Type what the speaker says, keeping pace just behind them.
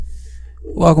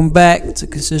Welcome back to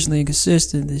Consistently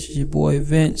Inconsistent. This is your boy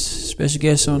Vince. Special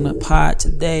guest on the pod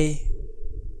today.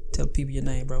 Tell people your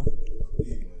name, bro.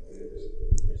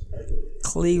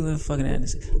 Cleveland fucking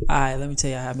Anderson. Alright, let me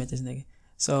tell you how I met this nigga.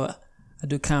 So, I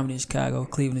do comedy in Chicago.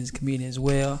 Cleveland is a comedian as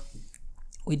well.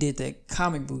 We did that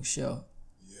comic book show.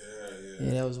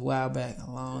 Yeah, that was a while back, a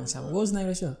long time. What was the name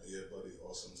of that show?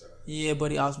 Yeah,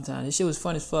 Buddy, Awesome Time. This shit was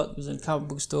fun as fuck. It was in a comic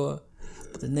book store.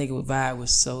 But the nigga vibe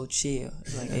was so chill.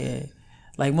 Like, yeah.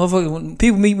 Like, motherfuckers, when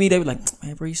people meet me, they be like,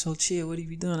 man, bro, you so chill. What have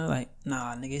you doing? I'm like,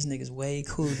 nah, nigga, this nigga's way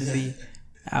cooler to be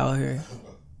out here.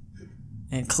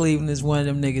 And Cleveland is one of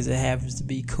them niggas that happens to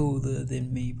be cooler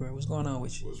than me, bro. What's going on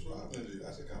with you? What's poppin',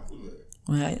 That's a compliment.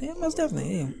 Well, yeah, most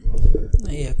definitely, yeah.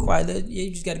 Yeah, quiet. Yeah,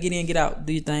 you just got to get in, get out,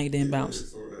 do your thing, then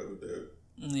bounce.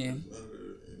 Yeah.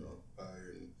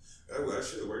 That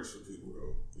shit works for people,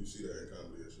 though. You see that in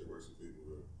comedy, that shit works for people,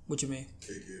 though. What you mean?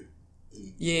 Kick it.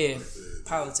 Yeah,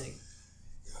 politics.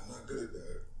 I'm not good at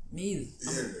that. Me either.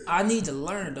 Yeah. I need to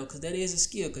learn, though, because that is a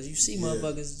skill. Because you see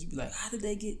motherfuckers, you be like, how did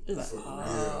they get? They're like,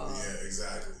 Yeah,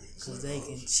 exactly. Because they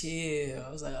can chill.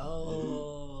 I was like,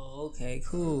 okay,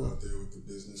 cool. Out there with the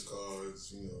business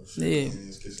cards, shaking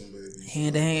hands, kissing babies.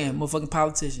 Hand to hand, motherfucking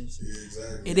politicians. Yeah,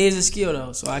 exactly. It is a skill,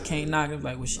 though, so I can't knock it.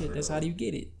 Like, well, shit, that's how do you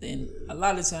get it? And a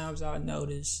lot of times I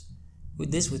notice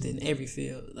within every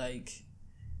field, like,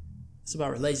 it's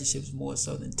about relationships more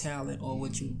so than talent or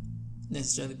what you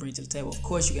necessarily bring to the table. Of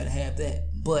course, you got to have that,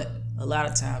 but a lot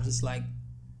of times it's like,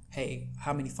 hey,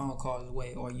 how many phone calls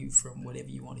away are you from whatever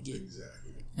you want to get?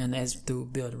 Exactly. And that's through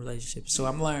building relationships. So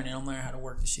I'm learning how to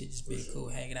work the shit, just being cool,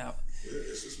 hanging out. Yeah,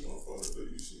 it's a small part of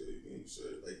it. You see, you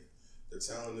said, like, the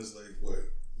talent is like, what,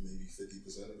 maybe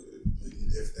 50% of it? Maybe,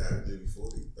 if that, maybe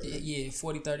 40. Yeah,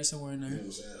 40, 30, somewhere in there. You know what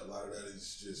I'm saying? A lot of that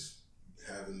is just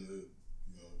having to,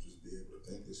 just be able to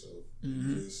think yourself.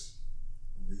 Just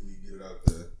really get it out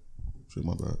there. Shit,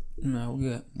 my bad. No, we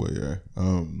good. But yeah,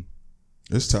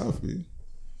 it's tough, man.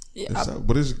 Yeah, it's tough,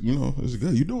 but it's it's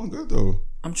good. You doing good though.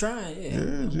 I'm trying,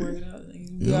 I'm working out.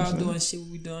 We all doing shit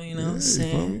we doing, you know what I'm You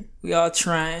saying? We all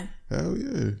trying. Hell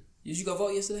yeah. Did you go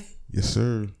vote yesterday? Yes,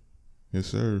 sir. Yes,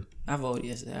 sir. I voted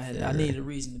yesterday. I needed a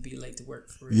reason to be late to work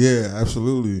for real. Yeah,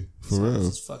 absolutely. For real. I was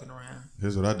just fucking around.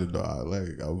 Here's what I did though.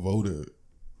 I voted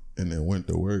and then went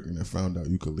to work and then found out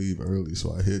you could leave early.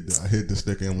 So I hit the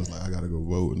sticker and was like, I gotta go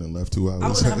vote, and then left 2 hours. I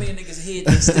wonder how many niggas hid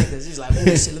these stickers. He's like, oh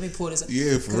shit, let me pull this up.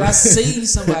 Yeah, for real. I seen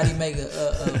somebody make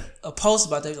a post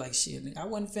about that. He was like, shit, I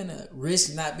wasn't finna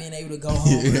risk not being able to go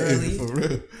home early. For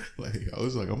real. Like, I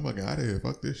was like, I'm fucking out of here.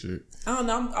 Fuck this shit. I don't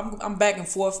know. I'm back and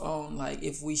forth on like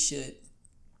if we should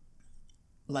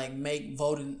like make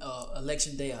voting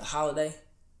election day a holiday.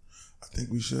 I think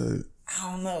we should.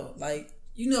 I don't know. Like,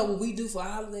 you know what we do for our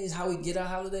holidays, how we get our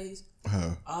holidays?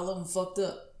 All of them fucked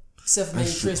up. Except for maybe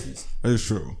Christmas. That's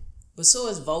true. But so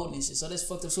is voting and shit. So that's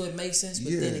fucked up. So it makes sense. But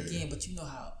then again, you know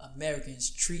how Americans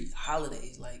treat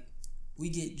holidays. Like, we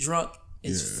get drunk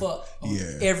as fuck on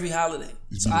every holiday.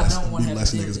 So I don't want to have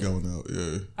less to deal niggas with going out.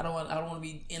 Yeah. I don't want to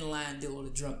be in line dealing with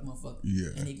a drunk motherfucker.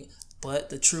 Yeah. But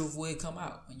the truth will come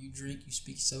out. When you drink, you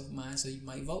speak yourself mind, so you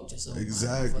might vote yourself.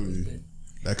 Exactly.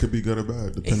 That could be good or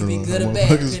bad, depending on it could be good how or bad,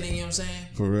 depending. You know what I'm saying?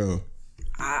 For real.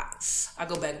 I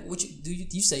go back. Do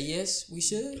you say yes? We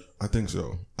should. I think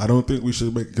so. I don't think we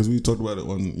should make, because we talked about it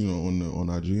on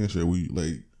IG and shit.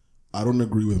 We I don't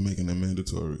agree with making it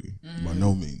mandatory by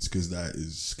no means, because that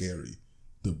is scary.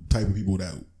 The type of people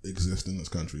that exist in this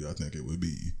country, I think it would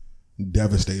be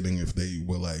devastating if they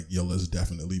were like, yo, let's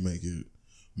definitely make it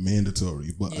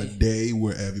mandatory. But a day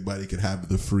where everybody could have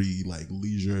the free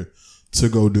leisure to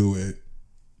go do it.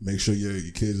 Make sure your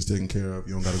kids is taken care of.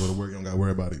 You don't got to go to work. You don't got to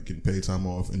worry about it. Getting paid time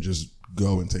off and just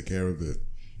go and take care of it.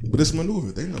 But it's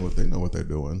maneuver. They know what they're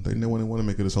doing. They want to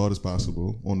make it as hard as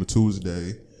possible on the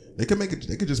Tuesday. They could make it.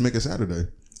 They could just make it Saturday.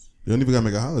 You don't even gotta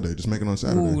make a holiday. Just make it on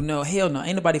Saturday. Ooh, no, hell no.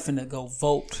 Ain't nobody finna go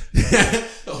vote.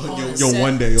 Your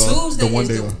one day off. Tuesday is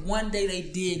the one day they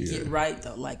did get right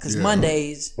though. Like, cause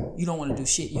Mondays you don't want to do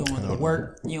shit. You don't want to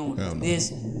work. You don't want to do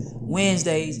this.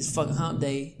 Wednesdays is fucking hump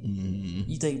day.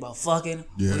 You think about fucking.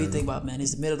 Yeah. Or you think about, man,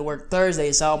 it's the middle of the work. Thursday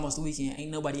it's almost the weekend.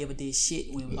 Ain't nobody ever did shit.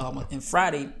 And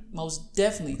Friday most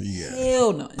definitely. Yeah.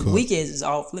 Hell no. Cool. Weekends is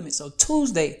off limits. So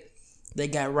Tuesday they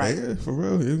got right. Yeah, for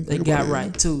real. They got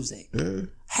right Tuesday. Yeah.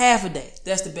 Half a day.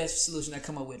 That's the best solution I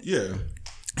come up with. Yeah.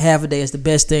 Half a day is the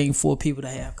best thing for people to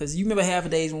have. Because you remember half a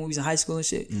days when we was in high school and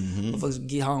shit? Motherfuckers would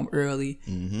get home early.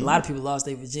 A lot of people lost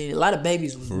their virginity. A lot of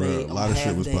babies was made on half days. A lot of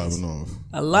shit was popping off.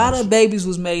 A lot of babies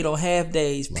was made on half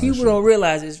days. People don't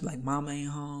realize it's like, mama ain't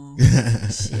home.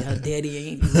 Shit, her daddy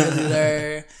ain't really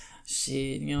there.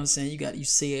 Shit, you know what I'm saying? You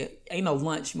see it. Ain't no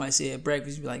lunch. You might see it at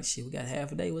breakfast. You be like, shit, we got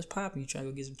half a day. What's poppin'? You try to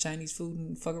go get some Chinese food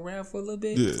and fuck around for a little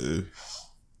bit? Yeah.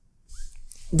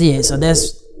 Yeah, so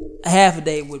that's half a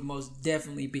day would most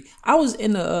definitely be. I was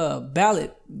in the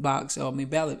ballot box, in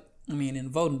the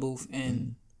voting booth,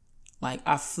 and like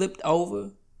I flipped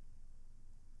over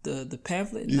the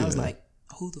pamphlet, and I was like,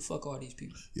 who the fuck are these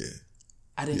people? Yeah.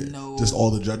 I didn't know. Just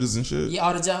all the judges and shit? Yeah,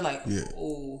 all the judges, like,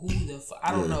 oh, who the fuck?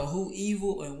 I don't know who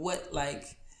evil and what, like.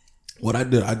 What I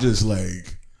did, I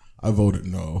voted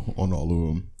no on all of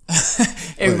them.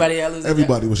 Everybody like,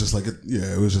 everybody was just like,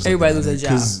 it was just everybody lose their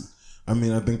job. I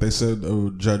mean, I think they said a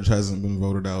judge hasn't been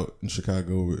voted out in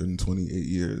Chicago in 28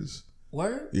 years.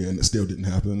 Word? Yeah, and it still didn't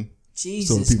happen.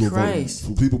 Jesus so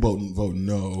Christ. People vote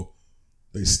no,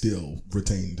 they still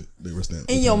retained their stand.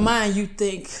 In your mind, you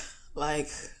think, like,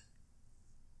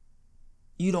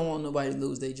 you don't want nobody to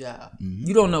lose their job. Mm-hmm.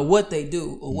 You don't know what they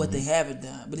do or what they haven't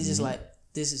done, but it's just like,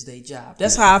 this is their job.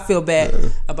 That's how I feel bad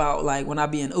about, like, when I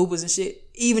be in Ubers and shit.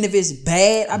 Even if it's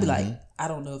bad, I be like, I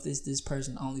don't know if this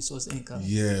person only source of income.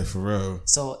 Yeah, for real.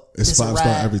 So it's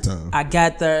 5-star every time. I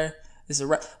got there. It's a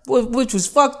ride, which was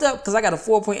fucked up because I got a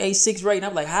 4.86 rating.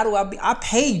 I'm like, how do I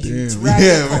paid you to ride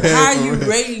that car. How are you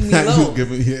rating me low?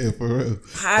 For real.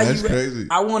 That's crazy.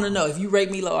 I want to know if you rate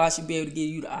me low, I should be able to give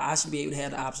you. I should be able to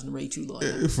have the option to rate you low.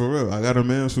 Yeah, for real. I got a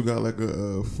man who got like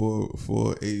a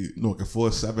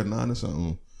 4.79 or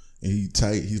something, and he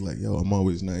tight. He's like, yo, I'm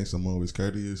always nice. I'm always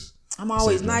courteous. I'm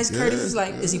always nice, courteous. He's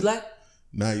like, is he black?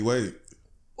 Nah, he white.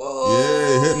 Whoa.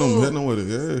 Yeah, hitting him with it.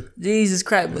 Yeah. Jesus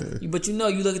Christ, but you know,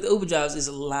 you look at the Uber jobs. There's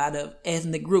a lot of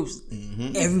ethnic groups.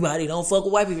 Mm-hmm. Everybody don't fuck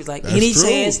with white people. It's like that's any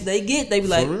chance they get, they be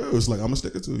like, for real. It's like I'm gonna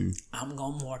stick it to you. I'm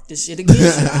gonna mark this shit against you.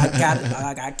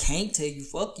 I can't tell you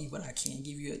fuck you, but I can't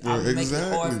give you. I'm gonna make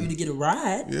it hard for you to get a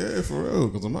ride. Yeah, for real.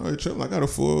 Because I'm out here chilling. I got a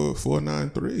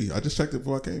 4.93. I just checked it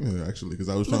before I came here actually because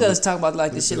I was. Look at us talking about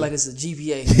like this shit like it's a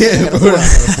GPA. Yeah, I got a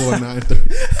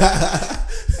 4.93.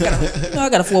 I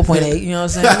got a 4.8. You know what I'm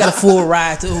saying? I got a full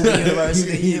ride to Uber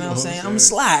University. You know what I'm saying? I'm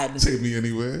sliding. Take me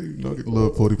anywhere. You know, get a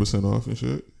little 40% off and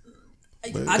shit.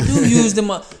 I do use them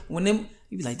when them.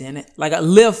 You be like, damn it. Like a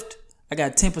Lyft, I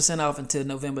got 10% off until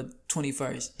November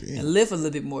 21st. Damn. And Lyft a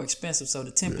little bit more expensive, so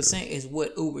the 10% is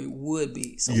what Uber would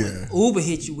be. So when Uber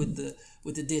hit you with the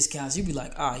discounts, you be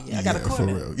like, I got a car for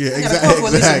now. real. Yeah, I got a car for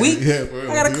at least a week. Yeah, for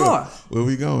real. I got a car. Where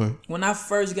we going? When I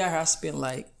first got here, I spent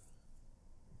like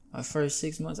my first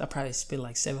 6 months, I probably spent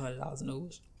like $700 in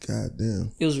Ubers. God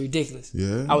damn. It was ridiculous.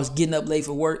 Yeah. I was getting up late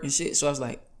for work and shit, so I was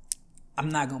like, I'm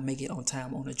not gonna make it on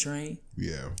time on the train.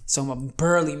 Yeah. So I'm gonna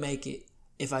barely make it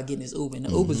if I get in this Uber. And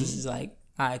the Ubers was just like,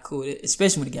 all right, cool.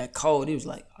 Especially when it got cold, it was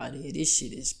like, oh, this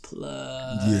shit is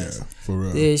plus. Yeah, for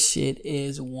real. This shit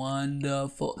is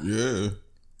wonderful. Yeah.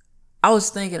 I was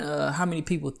thinking how many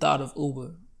people thought of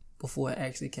Uber before it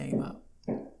actually came out.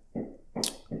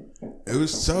 It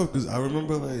was tough because I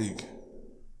remember like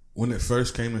when it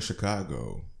first came to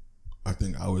Chicago, I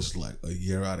think I was like a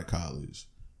year out of college,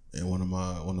 and one of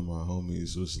my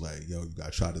homies was like, "Yo, you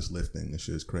gotta try this Lyft thing. This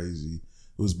shit's crazy."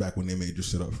 It was back when they made you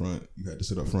sit up front. You had to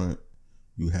sit up front.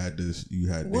 You had this.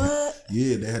 What?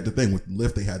 They had the thing with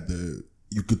Lyft. They had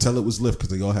you could tell it was Lyft because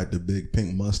they all had the big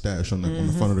pink mustache on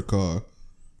the front of the car,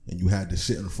 and you had to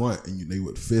sit in front, and they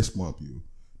would fist bump you.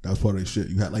 That was part of their shit.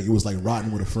 You had it was like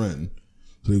riding with a friend.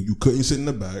 So you couldn't sit in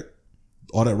the back.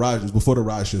 All that ride was before the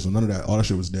ride shit, so none of that. All that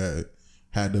shit was dead.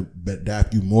 Had to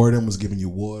dap you. More of them was giving you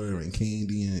water and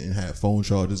candy and had phone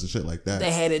charges and shit like that.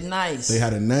 They had it nice.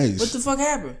 What the fuck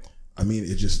happened? I mean,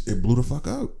 it blew the fuck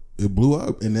up. It blew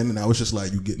up, and then I was just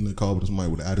like, you get in the car with somebody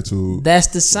with an attitude. That's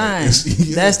the sign.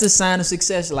 That's the sign of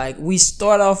success. Like we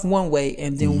start off one way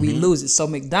and then we lose it. So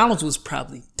McDonald's was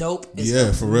probably dope.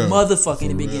 For real, motherfucker in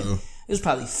the beginning. It was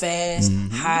probably fast,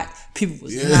 hot. People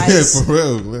was nice. Yeah, for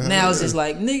real. Now it's just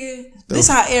like, nigga, this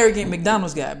how arrogant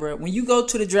McDonald's got, bro. When you go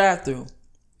to the drive-thru,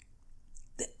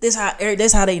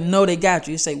 that's how they know they got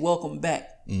you. They say, welcome back.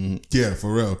 Mm-hmm. Yeah,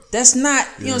 for real. That's not,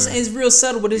 you know what I'm saying? It's real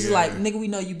subtle, but it's like, nigga, we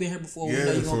know you've been here before. We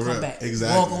know you're going to come back.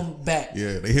 Exactly. Welcome back.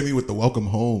 Yeah, they hit me with the welcome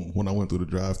home when I went through the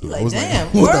drive-thru. Like, I was damn,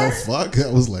 like, what the fuck?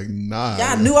 I was like, nah.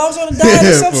 Y'all knew I was on a diet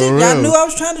or some shit? Y'all knew I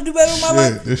was trying to do better with my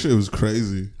life? This shit was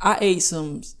crazy. I ate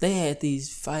they had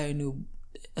these fire new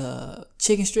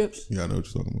chicken strips. Yeah, I know what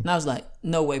you're talking about. And I was like,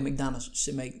 no way McDonald's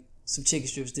should make some chicken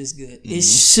strips this good. It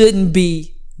shouldn't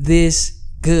be this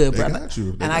good, bro.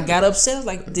 I got upset. I was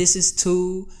like, this is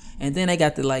too. And then they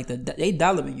got they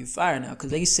dollar menu fire now because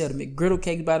they sell the McGriddle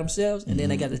cakes by themselves, and then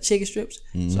they got the chicken strips.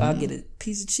 So I'll get a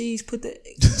piece of cheese, put the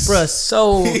bruh,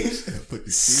 so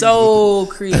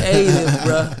creative,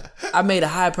 bruh. I made a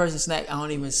high person snack. I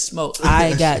don't even smoke. I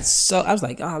was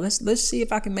like, oh, let's see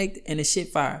if I can make and the shit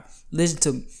fire. Listen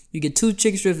to me. You get 2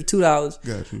 chicken strips for $2.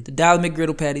 Got you. The $1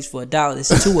 McGriddle patties for $1.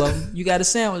 It's 2 of them. You got a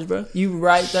sandwich, bro. You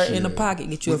right there in the pocket.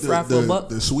 Get you a fry for $1.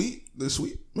 The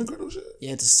sweet McGriddle shit.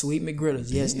 Yeah, the sweet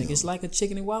McGriddles. Yes, nigga. It's like a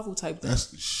chicken and waffle type thing.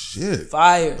 That's shit.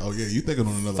 Fire. Oh yeah, you thinking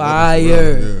on another fire.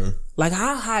 Level. Yeah. Like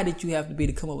how high did you have to be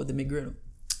to come up with the McGriddle?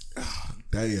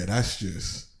 That's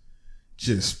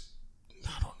just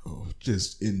I don't know,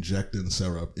 just injecting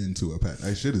syrup into a pack.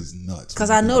 That shit is nuts.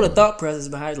 Cause I know the thought process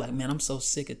behind it. Like, man, I'm so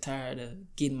sick and tired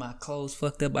of getting my clothes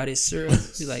fucked up by this syrup.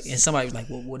 He's like, and somebody was like,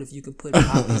 well, what if you could put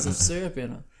pockets of syrup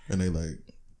in them? And they like,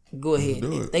 go ahead.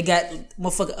 They got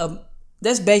motherfucker.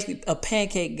 That's basically a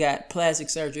pancake. Got plastic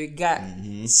surgery. Got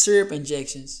syrup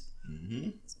injections. Mm-hmm.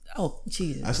 Oh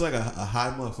Jesus! That's like a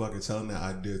high motherfucker telling that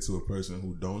idea to a person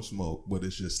who don't smoke, but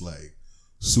it's just like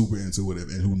super intuitive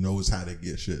and who knows how to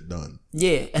get shit done.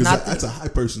 Yeah, and that's a high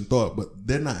person thought, but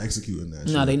they're not executing that.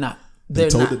 No, shit. they're not. They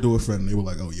told it to a friend, and they were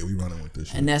like, "Oh yeah, we running with this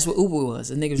shit." And that's what Uber was.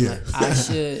 The niggas was like, "I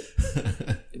should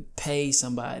pay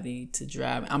somebody to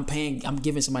drive. I'm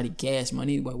giving somebody gas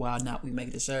money while not we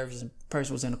make the service." And the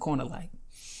person was in the corner like,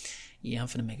 "Yeah, I'm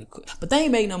finna make a quick." But they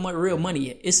ain't making no real money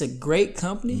yet. It's a great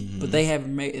company, but they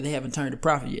haven't turned a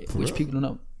profit yet, which people don't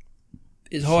know.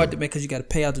 It's hard to make because you got to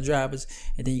pay out the drivers,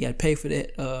 and then you got to pay for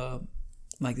that,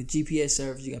 like the GPS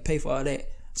service. You got to pay for all that.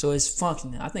 So it's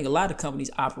functioning. I think a lot of companies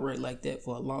operate like that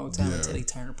for a long time until they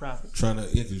turn a profit. Try to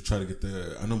get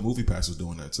there. I know MoviePass was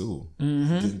doing that too,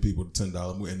 getting people the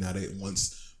 $10 movie. And now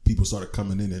once people started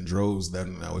coming in droves,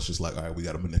 then now it's just like, all right, we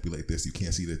got to manipulate this. You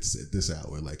can't see this at this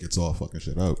hour. Like it's all fucking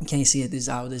shit up. You can't see it this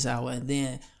hour, and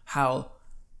then how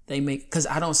they make. Because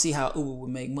I don't see how Uber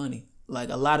would make money. Like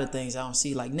a lot of things I don't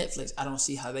see. Like Netflix, I don't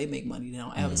see how they make money. They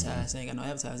don't advertise. They ain't got no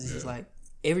advertising. It's just like.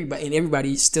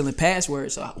 Everybody's stealing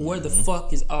passwords. So where the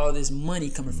fuck is all this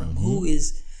money coming from? Who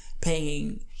is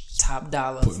paying top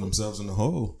dollar? Putting themselves in the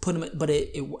hole. But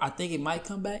I think it might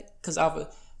come back because off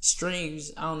of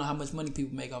streams. I don't know how much money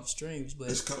people make off of streams, but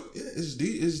it's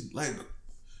like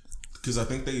because I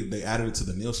think they added it to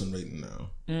the Nielsen rating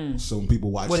now. So when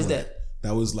people watch, what is that?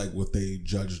 That was like what they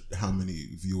judged how many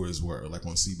viewers were like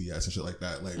on CBS and shit like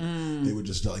that. Like they would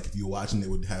just like if you were watching, they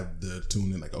would have the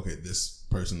tune in like okay this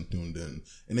person tuned in,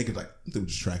 and they were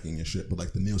just tracking your shit. But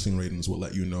like the Nielsen ratings would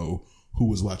let you know who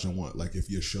was watching what. Like if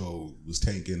your show was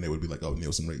tanking, they would be like, oh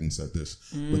Nielsen ratings said this,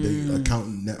 but they are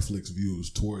counting Netflix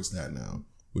views towards that now,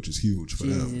 which is huge for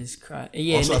them. Jesus Christ!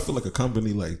 Yeah. Also, I feel like a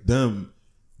company like them,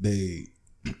 they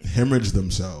hemorrhage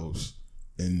themselves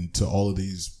into all of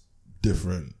these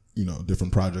different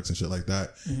projects and shit like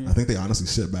that. I think they honestly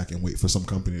sit back and wait for some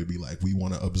company to be like, we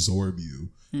want to absorb you,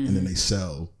 and then they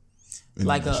sell.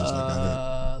 Like who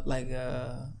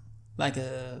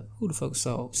the fuck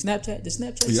sold Snapchat? The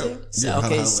Snapchat sell? Yeah,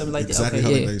 okay, something like exactly that.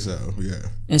 Okay, how they sell. Yeah.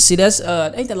 And see, that's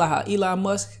ain't that like how Elon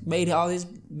Musk made all his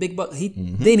big bucks?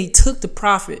 Then he took the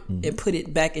profit and put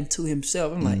it back into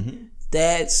himself. I'm like,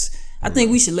 I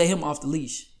think we should let him off the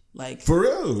leash. Like for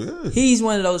real, yeah. He's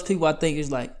one of those people I think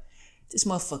is like, this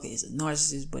motherfucker is a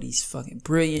narcissist, but he's fucking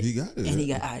brilliant. He got it. And he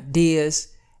got ideas.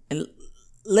 And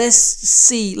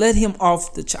let him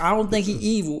off the I don't think he's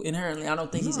evil inherently. I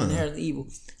don't think he's inherently evil.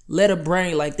 Let a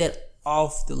brain like that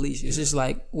off the leash. It's just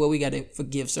like, well, we got to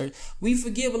forgive certain. We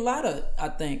forgive a lot of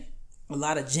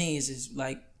geniuses.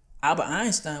 Like Albert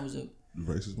Einstein was a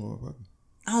racist motherfucker.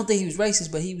 I don't think he was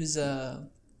racist, but he was that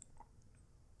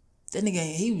nigga.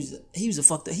 He was a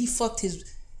fucked up.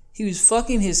 He was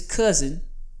fucking his cousin.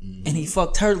 And he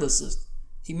fucked her little sister.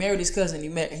 He married his cousin.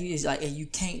 He was like, and you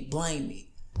can't blame me.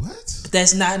 What? But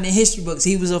that's not in the history books.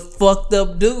 He was a fucked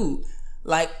up dude.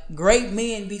 Like great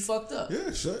men be fucked up.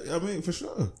 Yeah, sure. I mean, for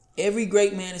sure. Every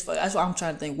great man is fucked. That's why I'm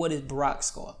trying to think. What is Barack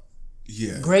score?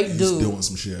 Yeah, great he's dude doing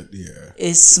some shit. Yeah,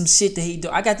 it's some shit that he do.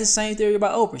 I got the same theory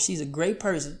about Oprah. She's a great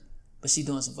person, but she's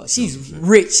doing some fuck. She's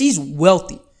rich. She's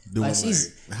wealthy. Doing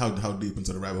how deep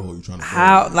into the rabbit hole you trying to?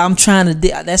 I'm trying to.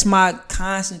 That's my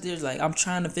constant theory. Like I'm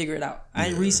trying to figure it out. I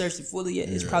ain't researched it fully yet.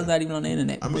 It's probably not even on the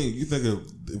internet. I mean, you think of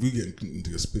if we get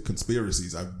into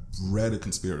conspiracies. I've read a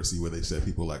conspiracy where they said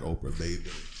people like Oprah bathed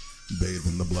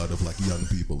in the blood of like young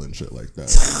people and shit like that.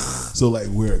 So like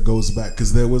where it goes back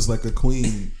because there was like a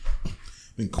queen, I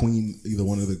think either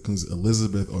one of the queens,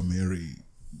 Elizabeth or Mary,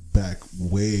 back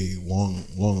way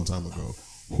long time ago,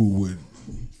 who would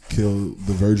kill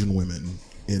the virgin women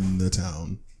in the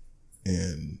town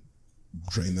and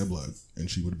drain their blood, and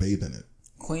she would bathe in it.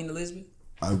 Queen Elizabeth?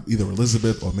 Either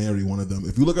Elizabeth or Mary, one of them.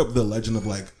 If you look up the legend of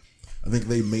like, I think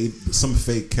they made some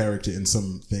fake character in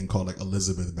something called like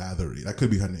Elizabeth Bathory. That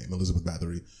could be her name, Elizabeth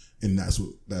Bathory, and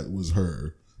that was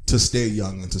her. to stay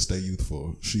young and to stay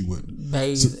youthful, she would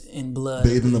bathe in blood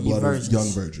of young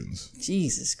virgins.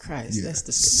 Jesus Christ, that's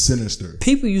the sinister.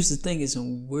 People used to think it's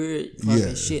some weird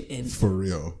fucking shit, and for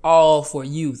real, all for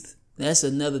youth. That's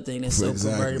another thing that's so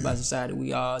perverted by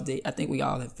society. I think we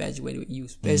all infatuated with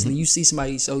youth, especially you see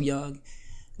somebody so young,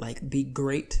 like be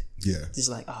great. Yeah, just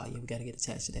like, oh yeah, we got to get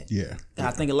attached to that. Yeah,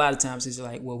 I think a lot of times it's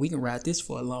like, well, we can ride this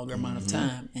for a longer amount of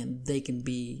time, and they can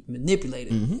be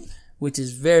manipulated. Which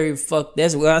is very fucked.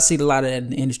 That's where I see a lot of that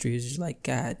in the industry. It's just like,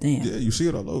 God damn. Yeah, you see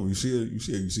it all over. You see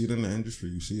it in the industry.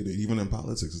 You see it even in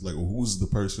politics. It's like, well, who's the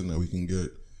person that we can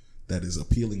get that is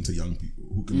appealing to young people,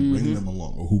 who can bring them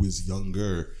along, or who is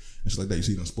younger? It's like that. You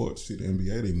see it in sports. You see the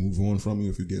NBA. They move on from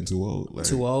you if you're getting too old. Like,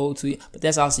 too old. But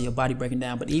that's also your body breaking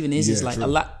down. But even it's just like a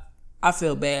lot. I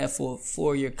feel bad for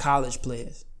 4-year college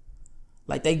players.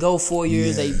 Like they go 4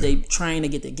 years, they train to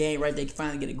get the game right. They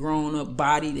finally get a grown up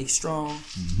body, they strong.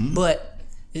 But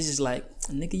it's just like,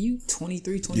 nigga, you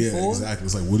 23, 24. Yeah, exactly.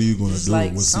 It's like, what are you going to do?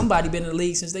 Like somebody been in the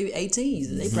league since they were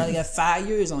 18. They probably got 5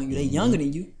 years on you. They younger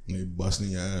than you. They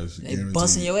busting your ass. They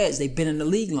busting your ass. They been in the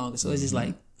league longer. So it's just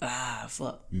like,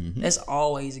 fuck. That's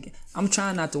always. I'm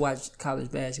trying not to watch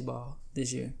college basketball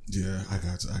this year. Yeah, I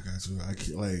got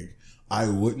you. I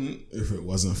wouldn't if it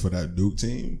wasn't for that Duke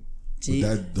team. Gee,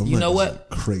 you know what?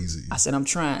 Crazy. I said I'm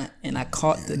trying, and I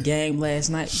caught the game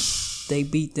last night. They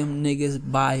beat them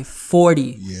niggas by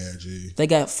 40. Yeah, G. They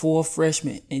got 4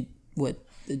 freshmen, and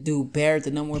the dude Barrett, the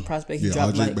number 1 prospect, he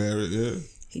dropped RJ Barrett,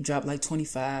 he dropped like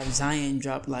 25. Zion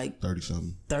dropped like 30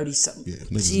 something. Yeah,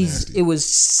 nasty. It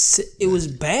was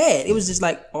bad. It was just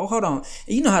like, oh, hold on.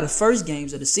 And you know how the first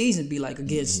games of the season be like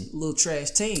against little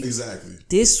trash teams. Exactly.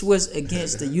 This was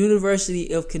against the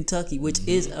University of Kentucky, which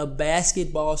is a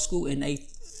basketball school, and they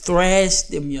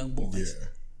thrashed them young boys. Yeah.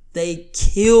 They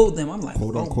killed them. I'm like,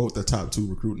 quote unquote, the top 2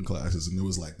 recruiting classes, and it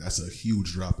was like, that's a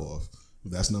huge drop off.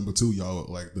 If that's number 2, y'all,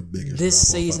 like the biggest. This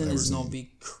season is gonna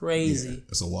be crazy. Yeah,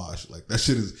 it's a wash. Like that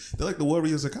shit is. They're like the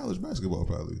Warriors of college basketball,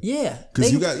 probably. Yeah,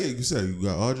 because you said you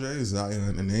got RJ,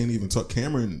 Zion, and they ain't even talk.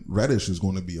 Cameron Reddish is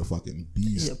going to be a fucking beast.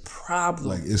 He's a problem.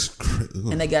 Like it's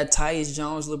crazy. And they got Tyus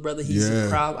Jones, little brother. He's a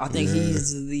problem. I think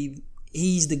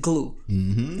he's the glue.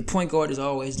 The point guard is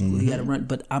always the glue. He got to run.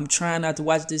 But I'm trying not to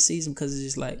watch this season because it's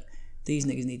just like, these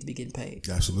niggas need to be getting paid.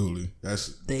 Absolutely,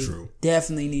 that's true.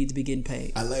 Definitely need to be getting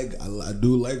paid. I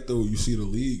do like though. You see the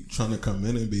league trying to come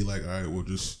in and be like, all right, we'll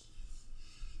just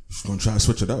gonna try to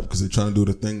switch it up because they're trying to do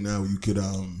the thing now. You could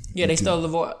they stole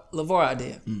LeVar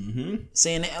idea.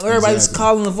 Saying that everybody was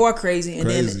calling LeVar crazy,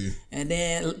 and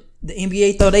then the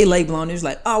NBA throw their label on it. It was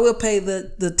like, oh, we'll pay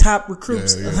the top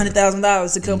recruits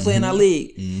 $100,000 to come play in our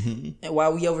league, and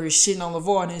while we over here shitting on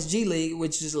LeVar in his G League,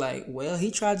 which is like, well,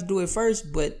 he tried to do it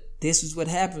first, but this is what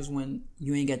happens when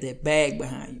you ain't got that bag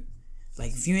behind you.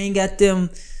 Like, if you ain't got them,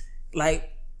 like,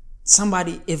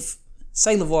 somebody, if,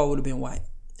 say LeVar would have been white,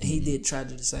 he did try to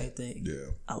do the same thing.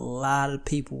 Yeah. A lot of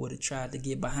people would have tried to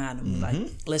get behind him. Like,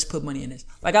 let's put money in this.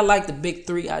 Like, I like the Big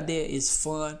 3 idea. It's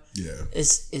fun. Yeah.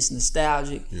 It's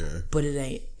nostalgic. Yeah. But it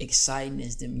ain't exciting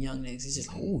as them young niggas. It's just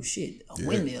like, oh, shit, a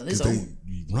windmill. It's they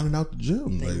running out the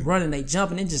gym. They running, they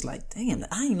jumping. It's just like, damn,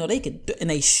 I didn't know they could do,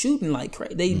 and they shooting like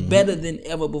crazy. They better than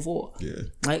ever before. Yeah.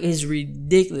 Like, it's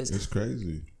ridiculous. It's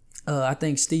crazy. I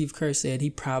think Steve Kerr said he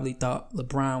probably thought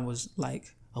LeBron was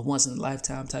like a once in a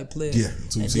lifetime type player. Yeah,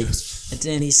 and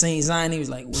then he seen Zion. He was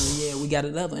like, "Well, yeah, we got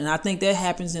another." And I think that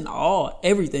happens in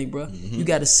everything, bro. You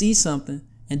got to see something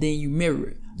and then you mirror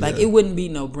it. Like it wouldn't be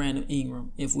no Brandon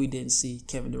Ingram if we didn't see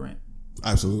Kevin Durant.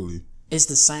 Absolutely, it's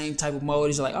the same type of mode.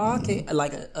 It's like, oh, okay,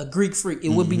 like a Greek freak. It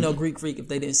would be no Greek freak if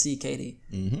they didn't see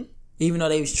KD. Even though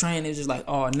they was training, it was just like,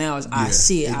 oh, now I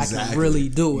see it. Exactly. I can really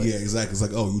do it. Yeah, exactly. It's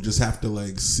like, oh, you just have to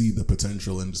like see the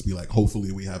potential and just be like,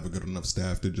 hopefully we have a good enough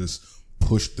staff to just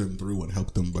push them through and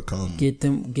help them become. Get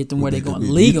them where they're going.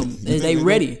 League them. They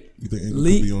ready. You think Ingram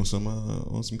could be on some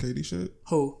KD shit?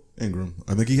 Who? Ingram.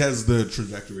 I think he has the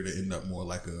trajectory to end up more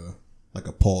like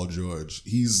a Paul George.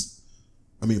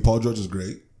 Paul George is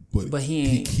great, but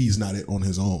he's not it on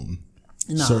his own.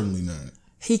 No. Certainly not.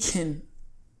 He can.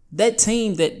 That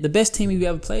team, the best team he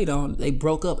ever played on, they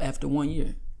broke up after 1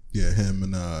 year. Yeah, him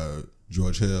and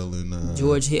George Hill and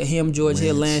George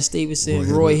Hill, Lance Stevenson,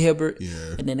 Roy Hibbert,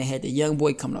 and then they had the young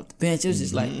boy coming off the bench. It was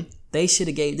just like they should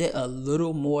have gave that a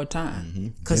little more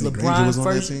time because LeBron was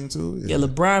on that team too. Yeah,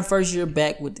 LeBron first year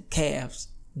back with the Cavs,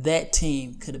 that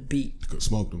team could have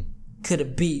smoked them. Could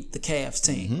have beat the Cavs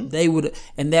team. They would,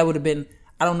 and that would have been.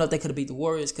 I don't know if they could have beat the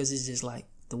Warriors because it's just like.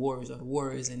 The Warriors are the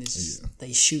Warriors, and it's just,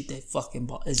 they shoot that fucking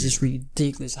ball. It's just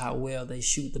ridiculous how well they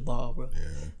shoot the ball, bro.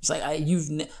 Yeah. It's like I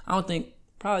don't think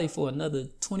probably for another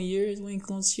 20 years we ain't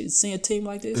gonna see a team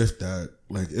like this. If that,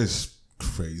 like, it's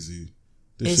crazy.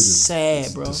 It's shit is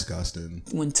sad, bro. Disgusting.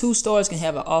 When two stars can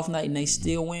have an off night and they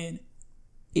still win,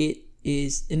 it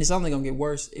is, and it's only gonna get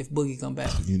worse if Boogie come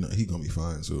back. You know he gonna be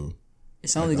fine. So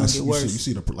it's only gonna get worse. You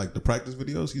see the practice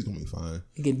videos. He's gonna be fine.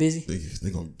 He get busy.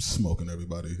 They gonna be smoking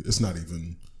everybody. It's not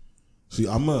even. See,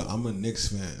 I'm a Knicks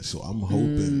fan, so I'm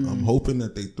hoping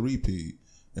that they 3-peat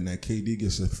and that KD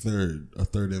gets a third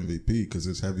MVP because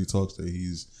there's heavy talks that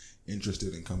he's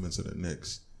interested in coming to the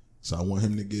Knicks. So I want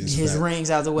him to get his rings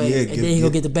out the way, and then he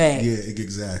gonna get the bag. Yeah,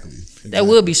 exactly. That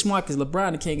would be smart because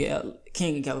LeBron can't get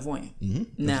king in California.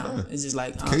 Mm-hmm. Now it's just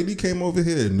like KD came over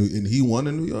here and he won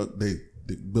in New York. They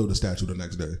built a statue the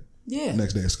next day. Yeah,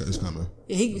 next day it's coming.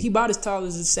 Yeah, he about as tall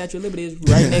as the Statue of Liberty is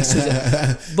right next to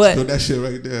that. But so that shit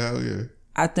right there, hell yeah.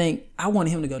 I think I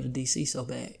wanted him to go to DC so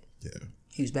bad. Yeah.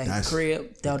 He was back in the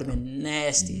crib. That would have been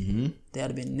nasty. Mm-hmm. That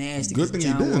would have been nasty. Good thing he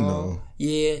didn't though.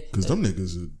 Yeah. Because them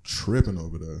niggas are tripping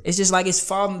over there. It's just like it's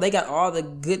falling. They got all the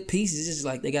good pieces. It's just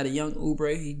like they got a young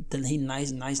Oubre. He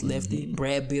nice lefty. Mm-hmm.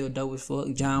 Brad Beal dope as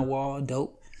fuck. John Wall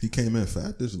dope. He came in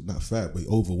fat. This is not fat, but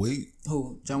overweight.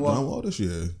 Who? John Wall? John Wall this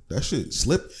year. That shit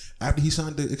slipped after he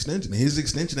signed the extension. His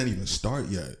extension didn't even start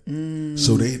yet.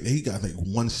 So he got like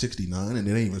 169 and it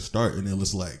didn't even start. And it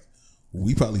was like,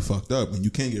 we probably fucked up and you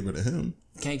can't get rid of him.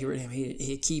 Can't get rid of him.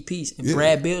 He a key piece. And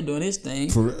Brad Beal doing his thing.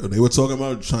 For real. They were talking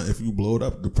about if you blow it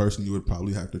up, the person you would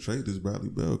probably have to trade is Bradley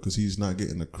Beal because he's not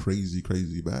getting a crazy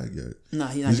bag yet. No,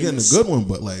 he's getting a good one,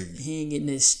 but like he ain't getting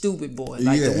this stupid boy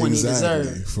like the one he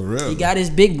deserved. For real, he got his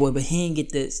big boy, but he ain't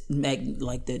get this like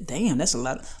that. Damn, that's a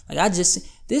lot.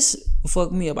 This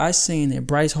fucked me up. I seen that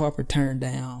Bryce Harper turned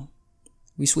down.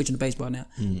 We switching to baseball now.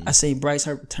 I seen Bryce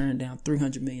Harper turn down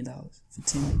 $300 million for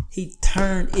 10. He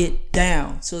turned it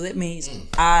down. So that means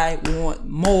I want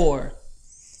more.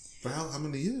 For how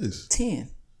many years? 10.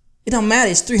 It don't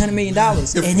matter. It's $300 million,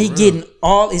 and he getting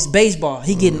all. It's baseball.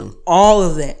 He getting all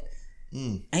of that.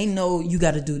 Ain't no you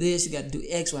got to do this. You got to do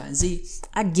X, Y, and Z.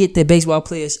 I get that baseball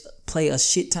players play a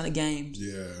shit ton of games.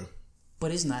 Yeah,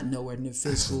 but it's not nowhere near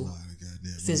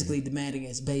physically demanding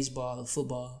as baseball or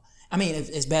football. I mean,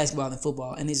 it's basketball and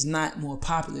football, and it's not more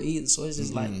popular either. So it's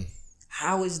just like,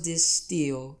 how is this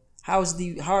still? How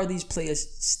are these players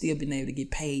still being able to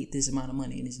get paid this amount of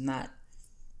money? And it's not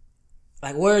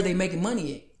like, where are they making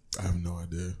money at? I have no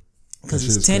idea. Because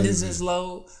its attendance is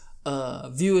low,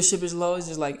 viewership is low. It's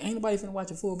just like, ain't nobody finna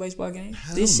watch a full baseball game.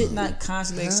 This shit not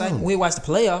constantly exciting. We watch the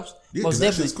playoffs. Yeah, most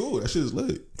definitely. That shit's cool. That shit's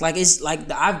lit. Like it's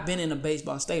like I've been in a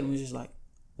baseball stadium. It's just like,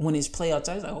 when it's playoff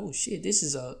time, it's like, oh shit, this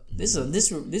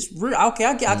real. Okay,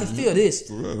 I can feel this.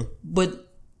 For real.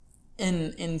 But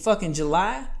in fucking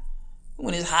July,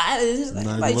 when it's hot, it's like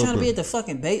anybody trying to be at the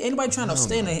fucking base. Anybody trying to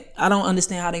stay in it. I don't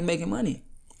understand how they making money.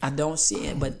 I don't see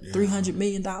it. But $300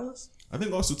 million. I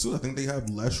think also too. I think they have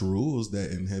less rules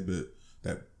that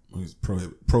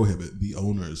prohibit the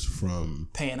owners from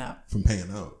paying out.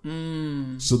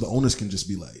 So the owners can just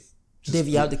be like,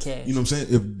 divvy out the cash. You know what I'm saying?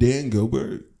 If Dan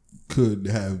Gilbert could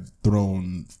have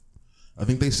thrown, I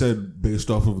think they said based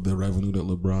off of the revenue that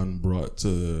LeBron brought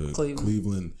to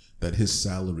Cleveland that his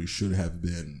salary should have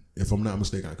been, if I'm not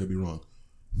mistaken, I could be wrong,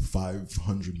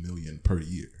 $500 million per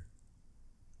year.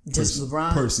 Just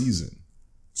LeBron per season.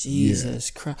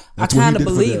 Jesus Christ! I kind of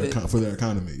believe it for their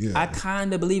economy. Yeah, I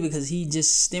kind of believe it because he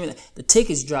just stimulated. The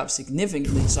tickets dropped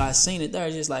significantly, so I seen it there.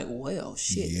 Just like, well,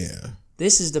 shit. Yeah.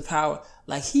 This is the power.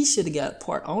 Like, he should have got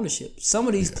part ownership. Some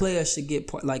of these players should get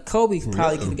part. Like, Kobe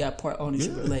probably could have got part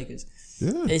ownership of the Lakers.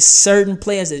 Yeah. It's certain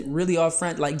players that really are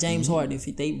front, like James Harden. If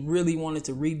they really wanted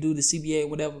to redo the CBA or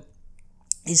whatever,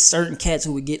 it's certain cats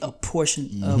who would get a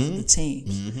portion of the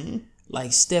teams.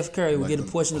 Like, Steph Curry would get a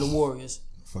portion of the Warriors.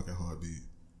 Fucking heartbeat.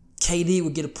 KD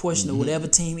would get a portion of whatever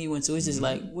team he went to. It's just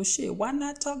like, well, shit, why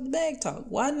not talk the bag talk?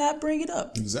 Why not bring it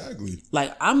up? Exactly.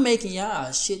 Like, I'm making y'all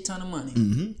a shit ton of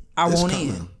money. I want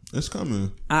in. It's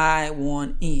coming. I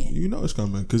want in. You know it's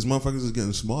coming because motherfuckers is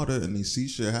getting smarter and they see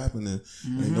shit happening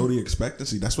and they know the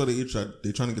expectancy. That's why they're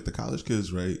trying to get the college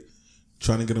kids right,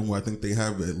 trying to get them where I think they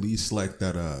have at least like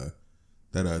that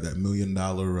 $1 million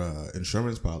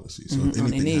insurance policy. So if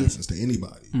anything happens to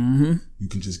anybody, you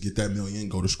can just get that $1 million,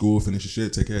 go to school, finish your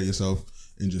shit, take care of yourself,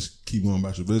 and just keep going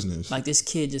about your business. Like this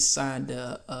kid just signed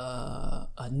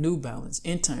a New Balance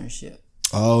internship.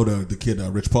 Oh, the kid that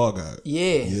Rich Paul got.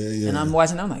 Yeah. And I'm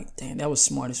watching, I'm like, damn, that was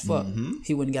smart as fuck.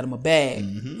 He wouldn't got him a bag.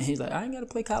 And he's like, I ain't got to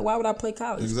play college. Why would I play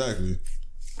college? Exactly.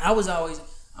 I'm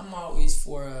always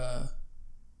for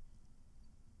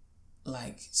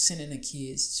like sending the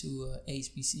kids to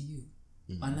HBCU.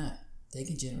 Why not? They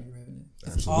can generate revenue.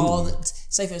 Absolutely.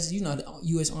 Say for instance, the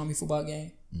U.S. Army football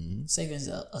game. Say for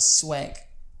instance, a SWAC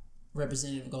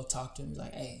representative go talk to him,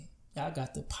 like, hey, y'all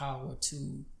got the power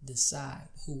to decide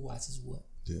who watches what.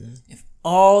 Yeah. If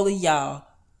all of y'all,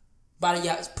 body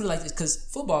y'all, put it like this, because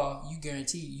football, you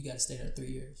guarantee you got to stay there 3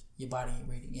 years. Your body ain't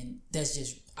ready, and that's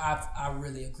just I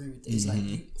really agree with this. Like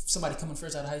somebody coming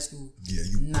fresh out of high school,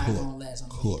 you not gonna last on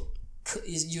cooked.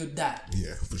 You'll die.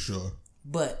 Yeah, for sure.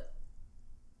 But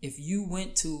if you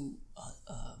went to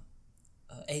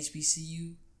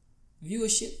HBCU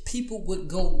viewership, people would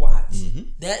go watch.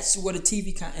 That's where the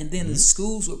TV and then the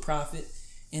schools would profit,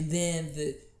 and then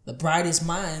the brightest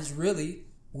minds really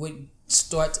would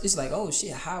start. It's like, oh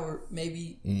shit, Howard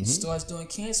maybe starts doing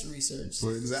cancer research. So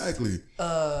exactly.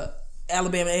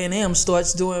 Alabama A&M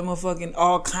starts doing motherfucking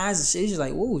all kinds of shit. It's just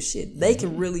like, whoa, shit. They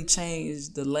can really change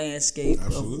the landscape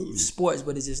of sports,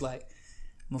 but it's just like,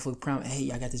 motherfucker, promise,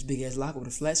 hey, I got this big ass locker with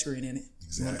a flat screen in it.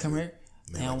 Exactly. You want to come here?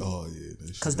 Like, oh yeah,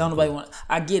 because don't nobody want.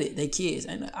 I get it, they kids,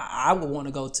 and I would want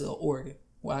to go to Oregon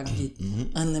where I can get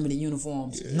unlimited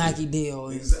uniforms, Nike deal.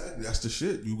 Exactly, that's the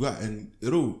shit you got, and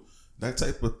that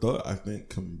type of thought I think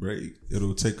can break.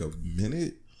 It'll take a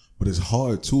minute. But it's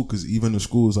hard too, because even the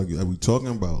schools like we talking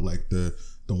about, like the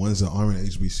ones that aren't in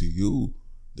HBCU,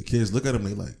 the kids look at them,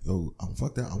 they like, yo,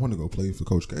 fuck that. I want to go play for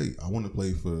Coach K. I want to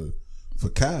play for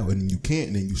Cal, and you can't,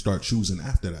 and then you start choosing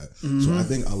after that. So I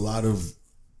think a lot of,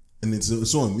 and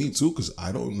it's on me too, because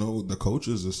I don't know the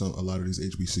coaches of a lot of these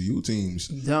HBCU teams.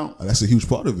 Don't. That's a huge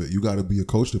part of it. You got to be a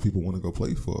coach that people want to go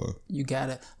play for. You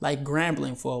gotta, like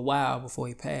Grambling for a while before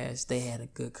he passed, they had a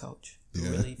good coach.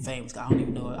 Really famous guy. I don't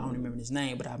even remember his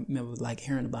name, but I remember like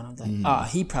hearing about him. I was like,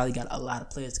 he probably got a lot of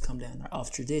players to come down there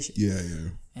off tradition. Yeah.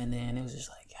 And then it was just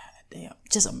like, God damn.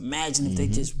 Just imagine if they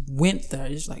just went there.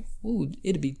 It's like, ooh,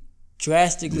 it'd be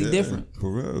drastically different.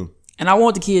 For real. And I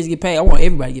want the kids to get paid. I want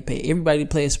everybody to get paid. Everybody to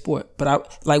play a sport. But I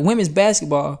like women's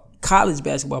basketball, college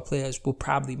basketball players will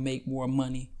probably make more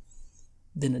money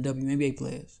than the WNBA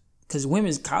players. Because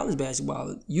women's college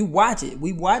basketball, you watch it.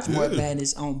 We watch March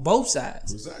Madness on both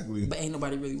sides. Exactly. But ain't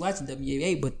nobody really watching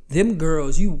WNBA. But them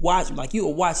girls, you watch, like you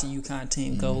will watch a UConn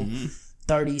team go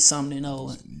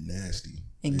 30-something-0. Nasty.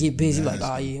 And get busy like,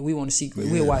 oh yeah, we want to see.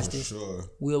 We'll watch this. Sure.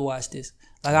 We'll watch this.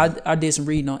 Like I did some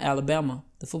reading on Alabama,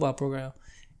 the football program.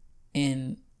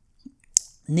 And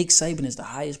Nick Saban is the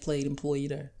highest paid employee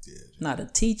there. Yeah, not a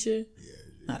teacher,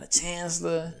 not a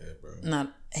chancellor,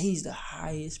 he's the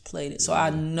highest paid. So I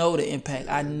know the impact.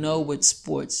 I know what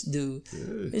sports do.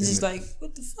 Yeah. It's just like,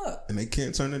 what the fuck? And they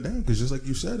can't turn it down because just like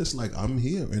you said, it's like, I'm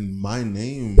here and my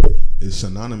name is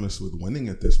synonymous with winning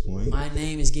at this point. My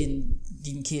name is getting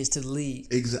kids to the league.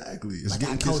 Exactly. It's like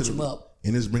getting I kids coach to them up.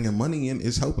 And it's bringing money in.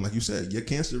 It's helping. Like you said, your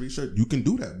cancer research, you can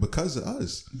do that because of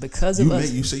us. Because of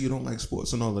us. You say you don't like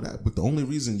sports and all of that, but the only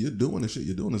reason you're doing the shit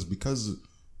you're doing is because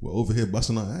we're over here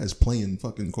busting our ass playing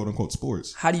fucking quote unquote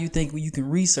sports. How do you think you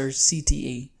can research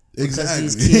CTE? Exactly.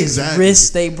 Because these kids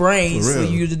risk their brains for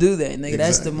you to do that. Nigga,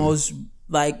 that's the most,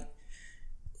 like,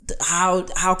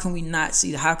 how can we not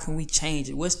see that? How can we change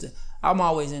it? I'm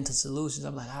always into solutions.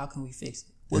 I'm like, how can we fix it?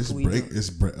 What can we do?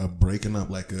 It's breaking up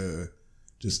like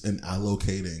just an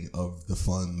allocating of the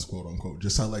funds, quote unquote.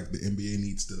 Just how like the NBA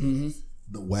needs to,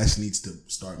 the West needs to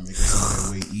start making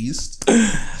some way east.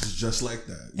 It's just like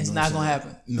that. It's not gonna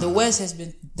happen. No. The West has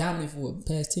been dominant for the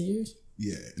past 10 years.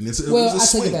 Yeah, and it's a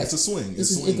swing. It back. It's a swing.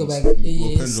 It go back.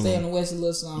 Yeah, stay on the West a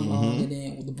little something, and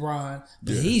then with LeBron,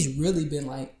 but he's really been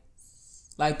like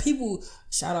people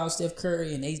shout out Steph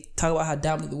Curry and they talk about how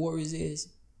dominant the Warriors is,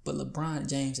 but LeBron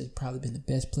James has probably been the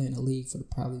best player in the league for the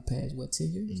probably past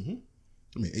 10 years.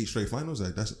 I mean, 8 straight finals,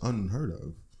 that's unheard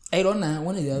of. 8 or 9,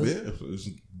 one of the other. Yeah,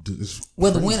 it's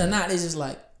whether win or not, it's just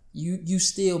like you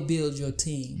still build your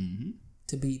team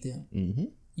to beat them.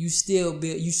 You still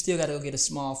got to go get a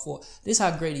small four. This is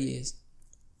how great he is.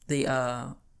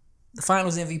 The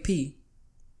finals MVP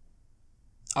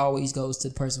always goes to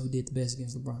the person who did the best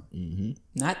against LeBron.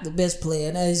 Not the best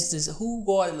player. That's just who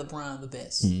guarded LeBron the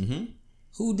best.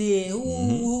 Who did?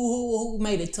 Who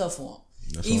made it tough for him?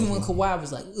 That's even when Kawhi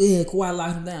was like, yeah, Kawhi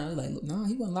locked him down. He was like, no,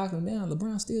 he wasn't locking him down.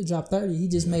 LeBron still dropped 30. He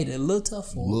just made it a little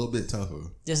tough for him. A little bit tougher.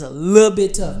 Just a little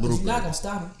bit tougher. You're not going to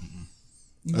stop him.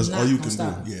 That's all you can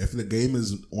do. Yeah, if the game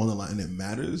is on the line and it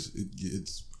matters,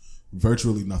 it's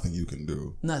virtually nothing you can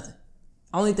do. Nothing.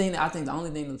 The only thing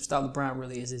to stop LeBron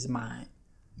really is his mind.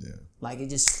 Yeah. Like, it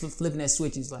just flipping that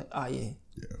switch and it's like, oh, yeah.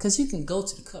 Because you can go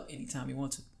to the cup anytime you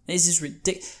want to. It's just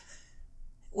ridiculous.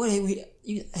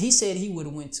 He said he would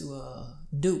have went to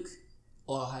Duke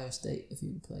or Ohio State if he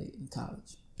would play in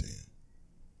college. Damn.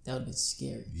 That would have been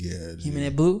scary. Yeah. Him and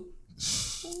that blue?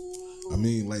 I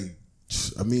mean,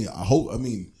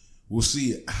 we'll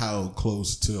see how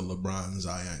close to LeBron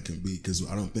Zion can be because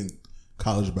I don't think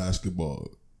college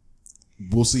basketball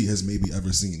we'll see, has maybe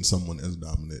ever seen someone as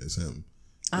dominant as him.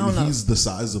 I don't know. He's the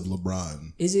size of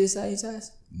LeBron. Is he the same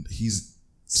size? He's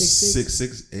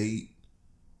 6'8",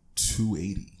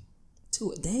 280.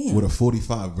 Damn. With a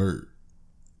 45 vert.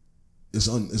 It's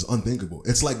unthinkable.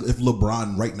 It's like if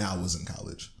LeBron right now was in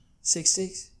college.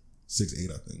 6'6"?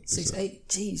 6'8", I think. 6'8"?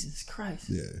 Jesus Christ.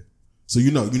 Yeah. So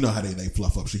you know how they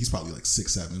fluff up shit. He's probably like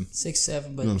 6'7".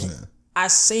 6'7", but you know what I'm saying? I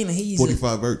seen he's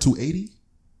 45 vert, 280.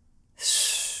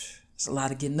 It's a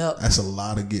lot of getting up. That's a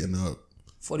lot of getting up.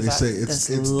 45. They say it's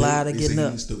a lot of getting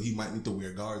up. He might need to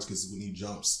wear guards because when he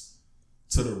jumps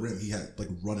to the rim, he had like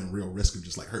running real risk of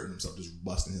just like hurting himself, just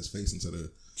busting his face into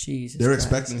the. Jesus. They're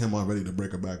expecting him already to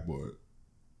break a backboard.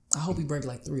 I hope he break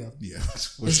like 3 of them. Yeah,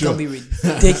 it's gonna be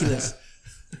ridiculous,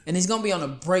 and it's gonna be on a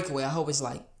breakaway. I hope it's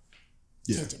like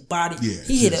catching body. Yeah,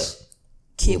 he hit a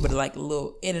kid with like a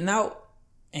little in and out,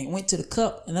 and went to the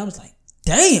cup, and I was like,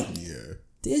 damn. Yeah.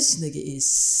 This nigga is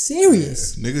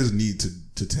serious. Yeah. Niggas need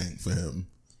to tank for him.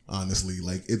 Honestly,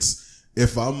 like it's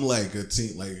if I'm like a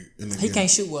team like he can't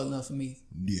shoot well enough for me.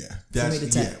 Yeah, that's for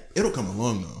me to tank. It'll come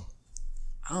along though.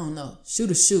 I don't know. Shoot.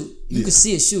 You can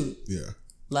see a shooter. Yeah.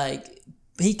 Like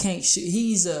he can't shoot.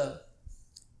 He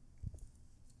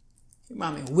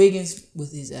remind me of Wiggins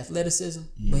with his athleticism,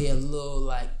 but he a little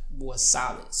like more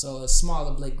solid. So a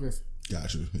smaller Blake Griffin.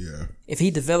 Gotcha. Yeah. If he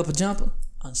develop a jumper,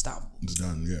 unstoppable. It's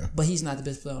done, yeah. But he's not the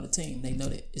best player on the team. They know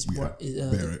that. It's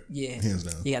Barrett. Yeah. Hands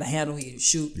down. He got a handle. He can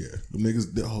shoot. Yeah. The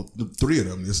niggas, the 3 of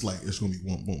them, it's going to be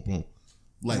boom, boom, boom.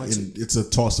 Like, and it's a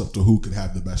toss-up to who could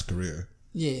have the best career.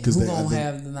 Yeah. Who going to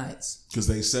have the nights? Because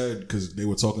they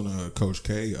were talking to Coach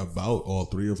K about all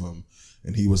 3 of them.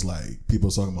 And he was like, people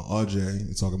are talking about RJ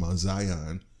and talking about Zion.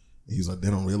 And he's like, they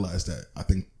don't realize that. I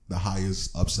think the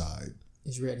highest upside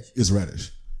is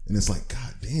Reddish. And it's like,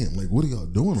 God damn, like, what are y'all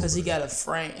doing? Because he got a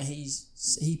frame and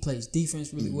he plays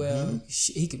defense really well.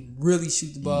 He can really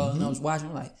shoot the ball. And I was watching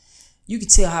him like, you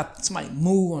could tell how somebody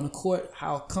move on the court,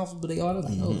 how comfortable they are. They're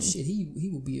like, oh shit,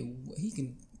 he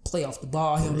can play off the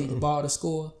ball. He don't need the ball to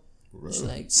score. It's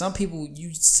like some people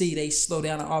you see they slow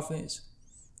down the offense,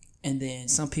 and then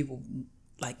some people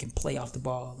like can play off the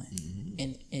ball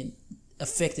and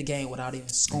affect the game without even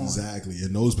scoring. Exactly,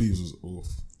 and those people.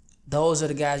 Those are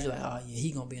the guys you're like, oh yeah,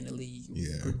 he gonna be in the league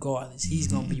regardless. He's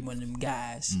gonna be one of them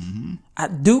guys.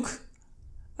 At Duke,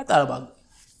 I thought about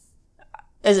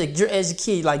as a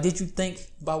kid. Like, did you think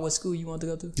about what school you wanted to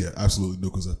go to? Yeah, absolutely.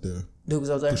 Duke was up there. Duke was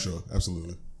up there for sure.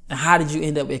 Absolutely. And how did you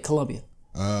end up at Columbia?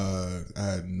 I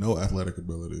had no athletic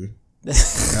ability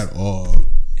at all.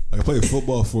 Like, I played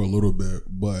football for a little bit,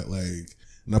 but like.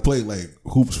 And I played like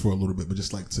hoops for a little bit, but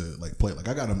just like to like play. Like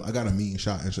I got a mean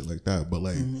shot and shit like that. But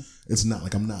like it's not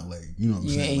like I'm not like, you know what I'm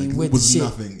saying. Like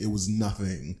it was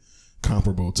nothing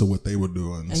comparable to what they were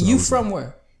doing. And so you from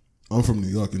where? I'm from New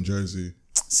York and Jersey.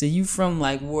 So you from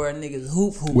like where niggas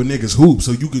hoop. Where niggas hoop,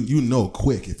 so you know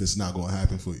quick if it's not gonna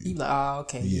happen for you. You like, oh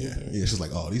okay. Yeah. It's just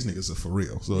like, oh, these niggas are for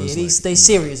real. So yeah, it's they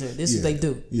serious here. This is what they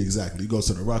do. Yeah, exactly. You go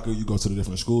to the Rucker, you go to the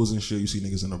different schools and shit. You see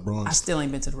niggas in the Bronx. I still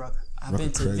ain't been to the Rucker. I've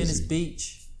been to Venice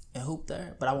Beach and hoop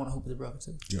there, but I want to hoop at the Rucker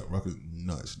too. Yeah, Rucker's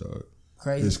nuts, dog.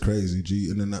 Crazy. It's crazy, G.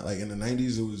 And then like in the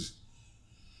 90s,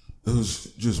 it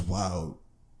was just wild.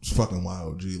 It's fucking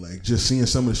wild, G. Like just seeing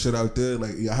some of the shit out there.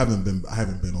 Like I haven't been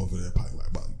over there probably like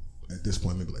about at this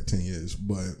point maybe like 10 years,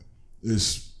 but it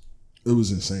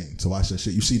was insane to watch that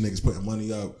shit. You see niggas putting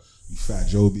money up. Fat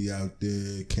Joe be out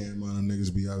there, Cameron them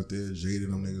niggas be out there, Jada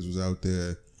them niggas was out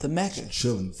there. The Mecca.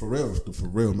 Chilling. For real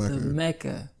Mecca. The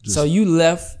Mecca. So you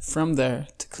left from there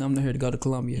to come to here to go to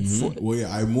Columbia. Well,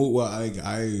 yeah, I moved. Well,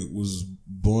 I was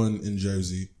born in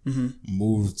Jersey,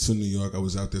 moved to New York. I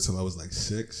was out there till I was like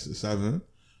 6 or 7.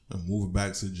 I moved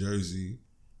back to Jersey.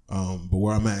 But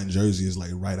where I'm at in Jersey is like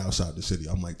right outside the city.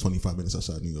 I'm like 25 minutes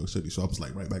outside New York City. So I was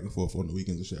like right back and forth on the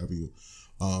weekends and shit every year.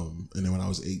 And then when I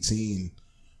was 18,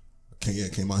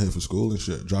 came out here for school and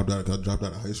shit. Dropped out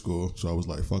of high school. So I was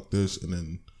like, fuck this. And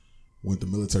then went to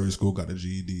military school, got a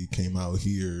GED, came out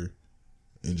here,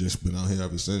 and just been out here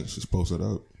ever since. Just posted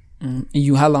up. And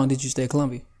you, how long did you stay at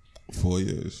Columbia? 4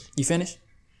 years. You finished?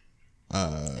 Yeah.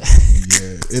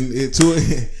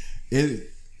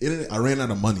 And I ran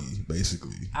out of money,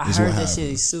 basically. I heard that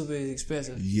shit is super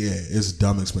expensive. Yeah, it's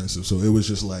dumb expensive. So it was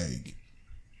just like,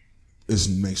 it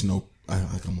makes no,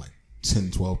 I'm like 10,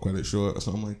 12 credits short or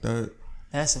something like that.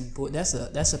 That's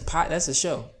a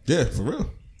show. Yeah, for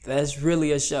real. That's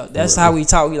really a show. That's how we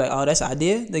talk. We like, oh, that's an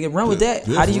idea. They can run with that.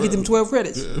 How do you get them 12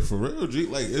 credits? Yeah, for real, G.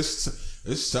 Like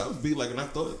it's tough to be like, and I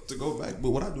thought to go back, but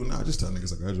what I do now, I just tell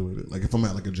niggas I graduated. Like if I'm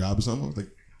at like a job or something, I'm like,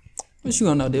 what you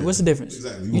gonna know? What's the difference?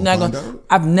 Exactly. You're not gonna.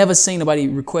 I've never seen nobody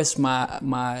request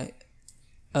my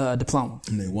diploma.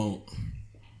 And they won't.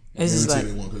 It's just like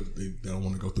they don't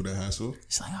want to go through that hassle.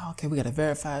 It's like, oh, okay, we got to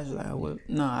verify. It's like, well,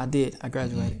 no, I did. I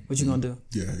graduated. What you gonna do?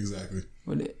 Yeah, exactly.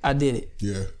 I did it.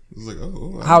 Yeah, it's like,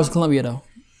 How was Columbia though?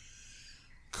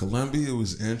 Columbia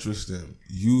was interesting.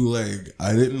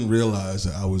 I didn't realize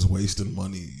that I was wasting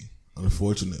money,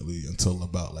 unfortunately, until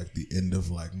about like the end of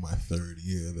like my third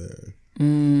year there.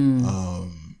 And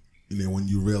then when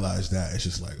you realize that, it's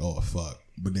just like, oh fuck.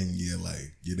 But then you're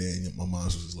there, and my mom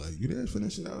was just like, you there,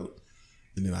 finish it out.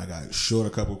 And then I got short a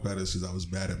couple credits because I was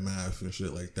bad at math and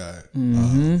shit like that.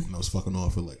 And I was fucking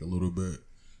off for like a little bit.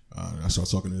 And I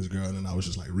started talking to this girl, and then I was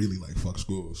just like, really like, fuck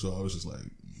school. So I was just like,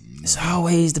 no. It's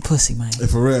always the pussy, man. And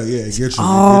for real, yeah, it gets you.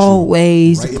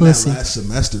 Always right the pussy. Right in that last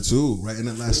semester too. Right in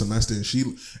that last semester, and she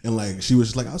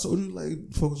was just like, I told you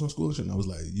like focus on school and shit. And I was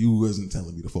like, you wasn't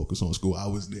telling me to focus on school. I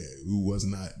was there. You was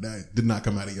not. That did not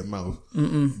come out of your mouth.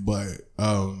 But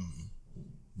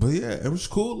yeah, it was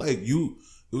cool. Like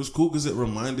it was cool because it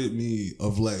reminded me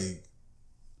of like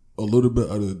a little bit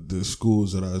of the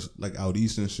schools that I was like out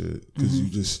east and shit.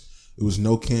 Because it was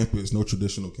no campus, no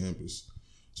traditional campus.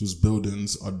 So it was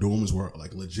buildings. Our dorms were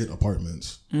like legit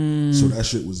apartments. So that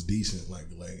shit was decent.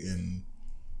 And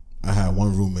I had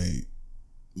one roommate.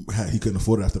 He couldn't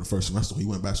afford it after the first semester. He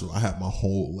went back. So I had the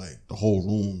whole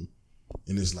room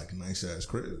in this like nice ass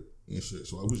crib and shit.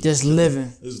 So I was just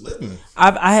living. Just living.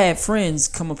 I had friends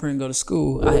come up here and go to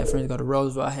school. I had friends go to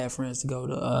Roseville. I had friends to go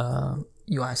to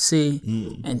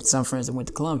UIC, and some friends that went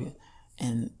to Columbia.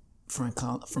 And from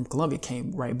Columbia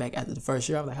came right back after the first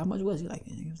year. I was like, how much was it? Like,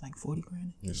 it was like 40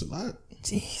 grand. It's a lot.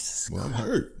 Jesus. Well, I'm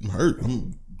hurt.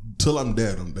 Till I'm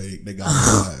dead. They got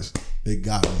me guys. They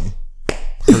got me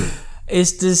hurt.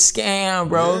 It's the scam,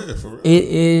 bro. Yeah, for real. It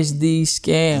is the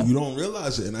scam. You don't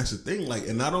realize it, and that's the thing. Like,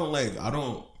 and I'm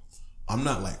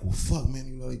not like, well, fuck, man,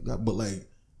 you know, like that. But like,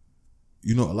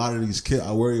 you know, a lot of these kids,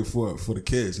 I worry for the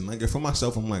kids, and like for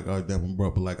myself, I'm like, oh damn, I'm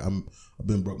broke. But like, I've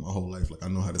been broke my whole life. Like, I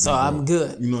know how to. So I'm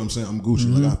good. You know what I'm saying? I'm Gucci.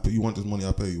 Like, you want this money,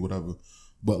 I'll pay you, whatever.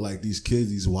 But like these kids,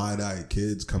 these wide-eyed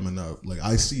kids coming up, like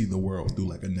I see the world through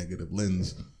like a negative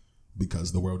lens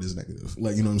because the world is negative.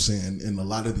 Like, you know what I'm saying? And a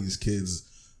lot of these kids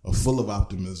are full of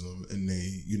optimism, and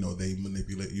they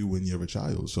manipulate you when you're a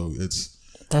child. So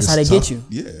that's how they tough. Get you.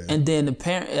 Yeah. And then the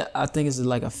parent, I think it's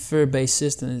like a fear-based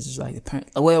system. It's just like the parent,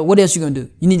 well, what else you gonna do?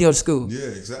 You need to go to school. Yeah,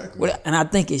 exactly. And I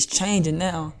think it's changing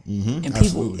now. And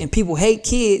absolutely. people hate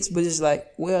kids, but it's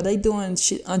like, well, they doing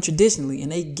shit untraditionally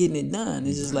and they getting it done.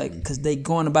 It's just like, because they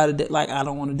going about it like, I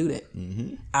don't want to do that.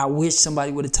 I wish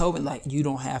somebody would have told me like, you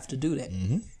don't have to do that.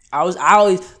 I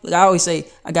always say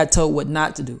I got told what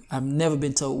not to do. I've never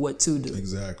been told what to do.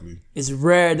 Exactly. It's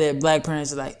rare that black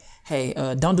parents are like, hey,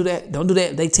 don't do that, don't do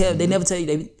that. They never tell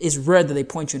you. It's rare that they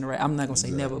point you in the right. I'm not gonna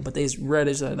say never, but it's rare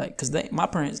that like, because my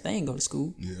parents, they ain't go to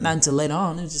school, not until later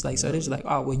on. It's just like, so they was like,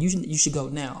 oh well, you should go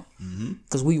now,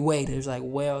 because we waited. It was like,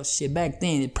 well, shit, back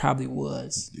then it probably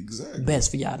was best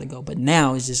for y'all to go, but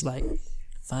now it's just like,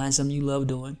 find something you love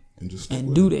doing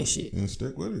and do that shit and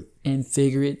stick with it and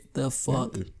figure it the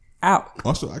fuck out.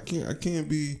 Also, I can't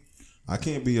be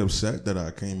upset that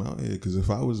I came out here, because if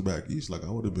I was back east, like, I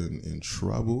would have been in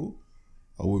trouble.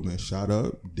 I would have been shot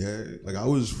up, dead. Like, I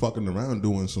was fucking around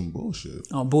doing some bullshit.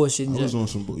 On bullshit. I was on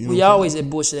some bullshit. We always at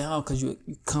bullshit at home because you're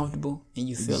comfortable and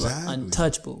you feel like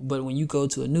untouchable. But when you go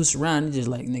to a new surrounding, it's just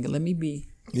like, nigga, let me be.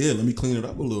 Yeah, let me clean it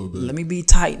up a little bit. Let me be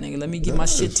tight, nigga. Let me get my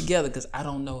shit together, because I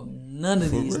don't know none of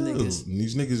these niggas. And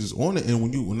these niggas is on it. And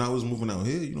when I was moving out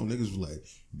here, you know, niggas was like,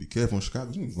 be careful in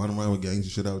Chicago. You run around with gangs and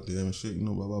shit out there and shit, you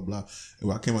know, blah, blah, blah. And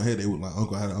when I came out here,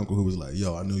 I had an uncle who was like,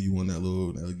 yo, I know you on that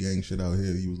little gang shit out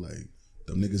here. He was like,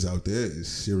 them niggas out there is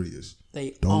serious.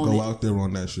 Don't go out there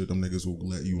on that shit. Them niggas will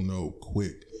let you know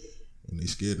quick. And they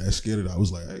scared. That scared it. I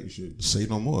was like, hey, shit, say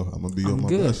no more. I'm gonna be on my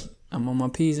best. I'm on my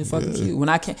P's and fuck with you. When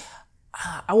I can't,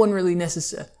 I wasn't really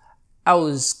necessary. I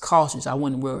was cautious. I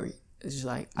wasn't worried. It's just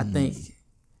like, I think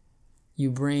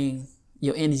your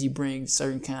energy brings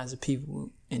certain kinds of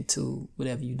people into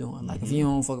whatever you're doing. Like, if you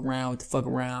don't fuck around with the fuck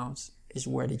arounds, it's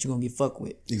where that you're gonna get fucked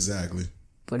with. Exactly.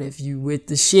 But if you with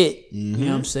the shit, you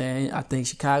know what I'm saying? I think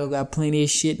Chicago got plenty of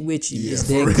shit with you. Yeah,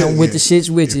 they come with the shits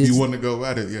with you. If you want to go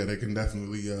at it, yeah, they can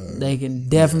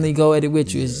definitely go at it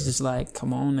with you. It's just like,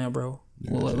 come on now, bro.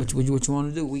 Yeah, what you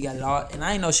want to do? We got it all. And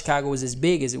I didn't know Chicago was as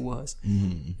big as it was.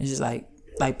 It's just like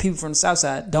people from the south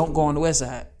side don't go on the west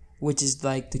side, which is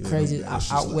like the crazy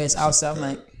out west, out south.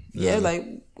 Like, like,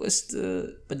 what's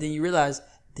the... But then you realize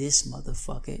this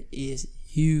motherfucker is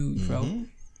huge, bro.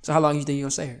 So how long you think you're going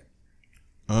to stay here?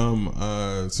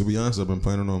 To be honest, I've been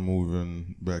planning on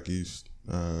moving back east.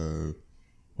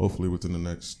 Hopefully within the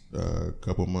next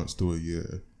couple months to a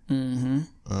year.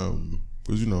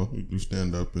 Because you know, you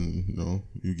stand up and you know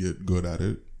you get good at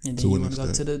it, And then you want to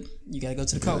go to you gotta go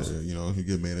to the coast. You know, you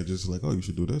get managers like, oh, you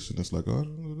should do this, and it's like, oh, I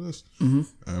don't do this. And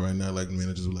right now, like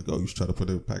managers are like, oh, you should try to put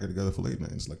a packet together for late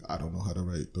night. It's like, I don't know how to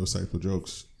write those type of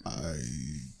jokes. I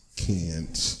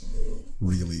can't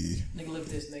really. Nigga, look at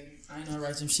this, nigga. I ain't know how to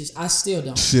write some shit. I still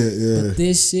don't. Shit, yeah. But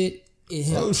this shit, it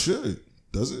helps. Oh shit,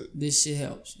 does it? This shit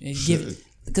helps. And give it,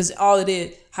 because all it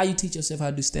is, how you teach yourself how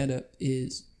to do stand up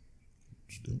is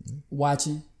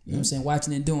watching. You know what I'm saying?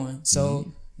 Watching and doing.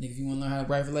 So, nigga, if you want to learn how to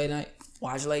write for late night,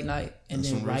 watch late night, and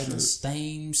then write the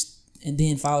same, and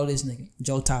then follow this nigga,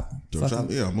 Joe Toppin.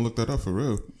 Yeah, I'm gonna look that up for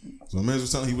real. So my man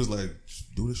was telling, he was like,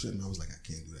 do this shit, and I was like, I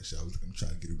can't do that shit. I was like, I'm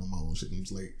trying to get it on my own shit, and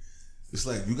it's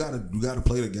like you gotta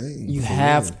play the game. You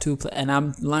have to play, and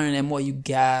I'm learning that more. You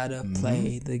gotta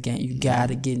play the game. You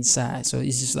gotta get inside. So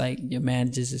it's just like your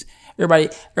managers is everybody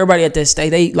at that stage.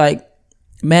 They like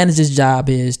manager's job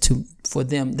is for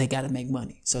them. They gotta make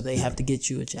money, so they have to get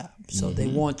you a job. So they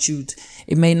want you to.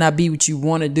 It may not be what you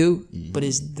want to do, but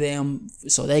it's them,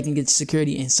 so they can get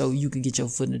security, and so you can get your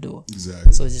foot in the door.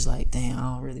 Exactly. So it's just like, damn, I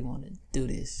don't really want to do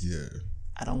this. Yeah.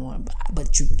 I don't want,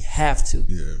 but you have to.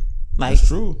 Yeah. Like, that's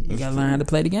true. You gotta learn how to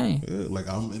play the game. Yeah, like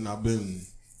I've been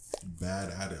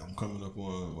bad at it. I'm coming up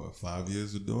on 5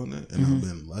 years of doing it, and I've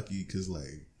been lucky because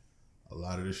like a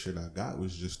lot of the shit I got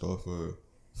was just off of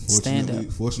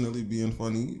fortunately being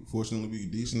funny, fortunately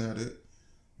being decent at it.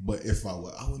 But if I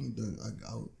wouldn't have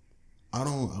done. I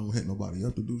don't hit nobody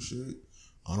up to do shit.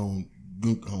 I don't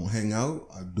hang out.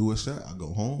 I do a set. I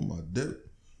go home. I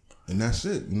dip, and that's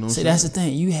it. You know. See, that's the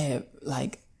thing. You have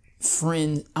like.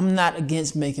 Friends, I'm not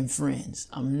against making friends.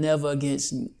 I'm never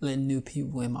against letting new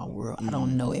people in my world. I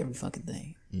don't know every fucking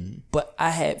thing. But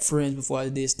I had friends before I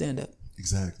did stand up.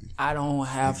 Exactly. I don't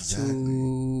have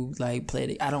to like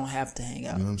play I don't have to hang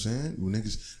out. You know what I'm saying? When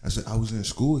I said I was in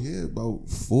school here about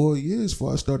 4 years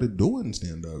before I started doing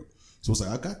stand up. So it's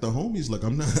like I got the homies. Like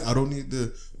I don't need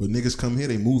the. But niggas come here,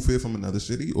 they move here from another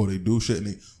city, or they do shit and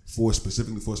they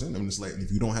specifically for stand up. And it's like, and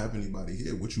if you don't have anybody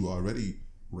here, what you already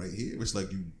right here, it's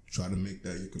like you try to make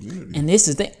that your community. And this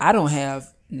is the thing, I don't have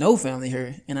no family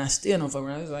here, and I still don't fuck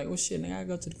around. It's like, well, shit, nigga, I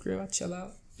go to the crib, I chill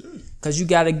out. Because you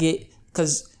gotta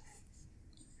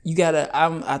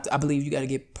I believe you gotta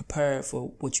get prepared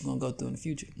for what you're gonna go through in the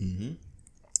future.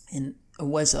 And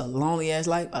what's a lonely ass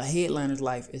life? A headliner's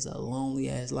life is a lonely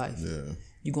ass life. Yeah.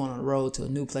 You going on the road to a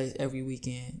new place every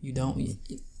weekend. You don't.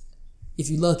 If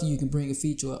you're lucky, you can bring a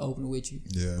feature or open with you.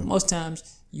 Yeah. But most times,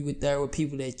 you were there with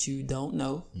people that you don't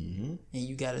know, and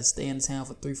you gotta stay in town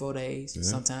for 3-4 days,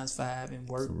 sometimes 5, and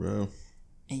work. For real.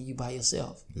 And you by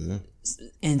yourself. Yeah.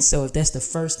 And so if that's the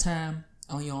first time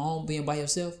on your own being by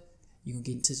yourself, you gonna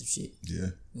get into some shit. Yeah.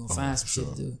 You gonna find some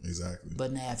shit to do. Exactly.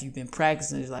 But now if you've been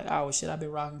practicing, it's like, oh shit, I've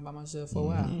been rocking by myself for a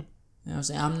while. You know what I'm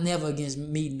saying? I'm never against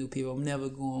meeting new people. I'm never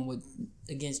going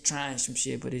against trying some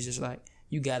shit. But it's just like,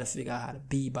 you got to figure out how to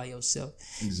be by yourself.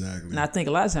 Exactly. And I think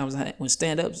a lot of times when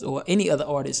stand-ups or any other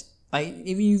artists, like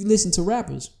if you listen to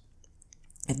rappers,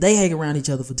 if they hang around each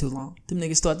other for too long, them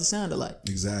niggas start to sound alike.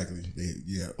 Exactly.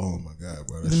 Oh my God,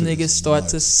 bro. Them niggas start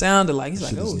to sound alike. He's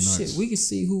like, oh shit, we can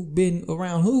see who been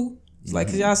around who. It's like,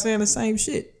 cause y'all saying the same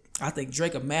shit. I think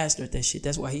Drake a master at that shit.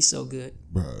 That's why he's so good.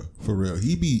 Bro, for real.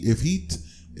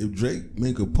 If Drake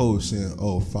make a post saying,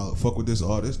 oh, fuck with this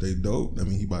artist, they dope, I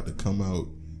mean, he about to come out.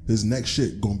 His next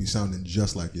shit gonna be sounding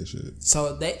just like your shit.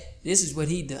 So this is what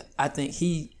he does. I think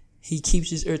he keeps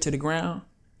his ear to the ground,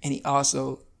 and he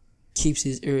also keeps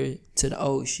his ear to the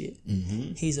old shit.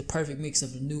 He's a perfect mix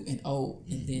of the new and old,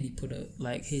 and then he put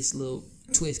his little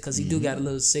twist, because he do got a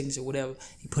little signature, whatever.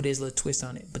 He put his little twist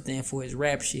on it. But then for his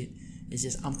rap shit, it's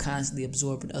just I'm constantly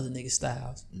absorbing other niggas'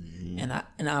 styles, and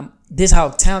I'm this how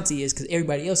talented he is, because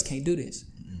everybody else can't do this.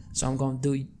 So I'm gonna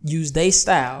use their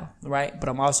style, right? But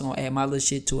I'm also gonna add my little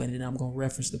shit to it, and then I'm gonna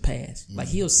reference the past. Like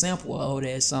he'll sample an old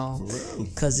ass song,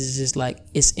 because it's just like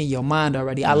it's in your mind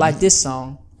already. I like this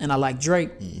song, and I like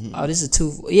Drake. Oh, this is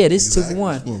two. Yeah, this is 2 for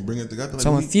 1. Bring it together.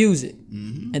 So infuse it,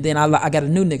 and then I got a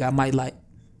new nigga I might like,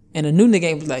 and a new nigga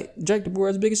ain't like Drake, the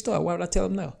world's biggest star. Why would I tell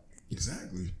him no?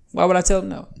 Exactly. Why would I tell him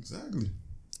no? Exactly.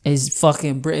 It's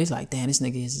fucking Brit. It's like, damn, this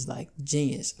nigga is just like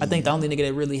genius. I think the only nigga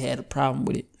that really had a problem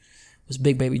with it was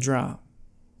Big Baby Drum.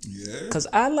 Yeah. Cause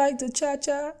I Like the Cha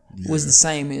Cha was the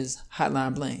same as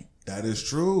Hotline Bling. That is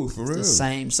true, for real. The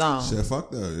same song. Shit, fuck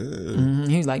that, yeah.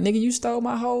 He was like, nigga, you stole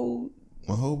my whole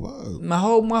vibe. My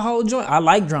whole joint. I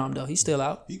like Drum though. He's still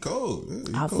out. He cold.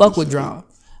 Yeah, I fuck with Drum.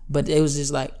 But it was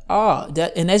just like,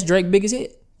 that's Drake's biggest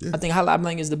hit. Yeah. I think Hotline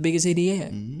Bling is the biggest hit he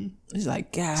had. It's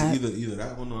like, God. So either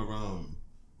that one or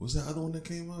what's that other one that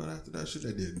came out after that shit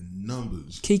that did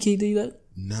numbers? Kiki, do you that?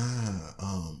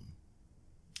 Nah,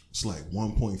 it's like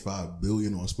 1.5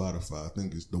 billion on Spotify. I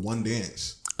think it's The One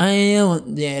Dance. I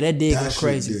am. Yeah, that did go That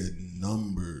crazy. shit did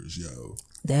numbers, yo.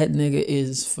 That nigga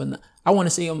is phenomenal. I want to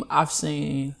see him.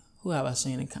 Who have I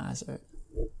seen in concert?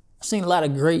 I've seen a lot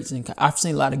of greats I've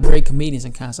seen a lot of great comedians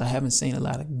in concert. I haven't seen a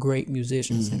lot of great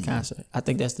musicians in concert. I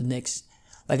think that's the next.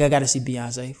 Like I got to see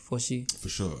Beyonce before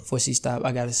she stop.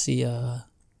 I got to see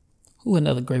who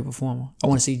another great performer. I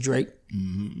want to see Drake.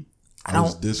 Mm-hmm. I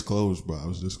was this close, bro. I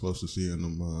was this close to seeing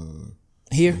him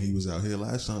here. He was out here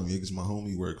last time. Yeah, because my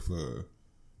homie worked for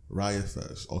Riot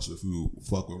Fest. Also, if you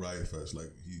fuck with Riot Fest,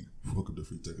 like he hook up the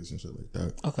free tickets and shit like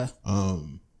that. Okay.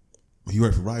 He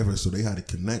worked for Riot Fest, so they had to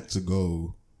connect to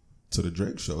go to the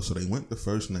Drake show. So they went the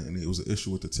first night, and it was an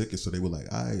issue with the tickets. So they were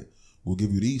like, "All right, we'll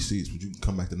give you these seats, but you can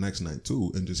come back the next night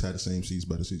too, and just had the same seats,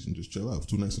 better seats, and just chill out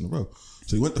 2 nights in a row."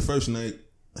 So he went the first night,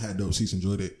 had those seats,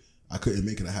 enjoyed it. I couldn't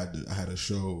make it. I had a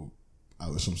show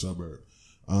out in some suburb.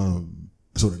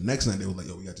 So the next night they were like,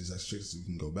 "Yo, we got these extra tickets, so we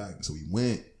can go back." And so we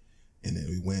went, and then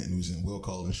we was in will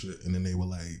call and shit. And then they were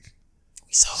like,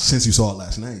 "Since you saw it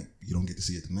last night, you don't get to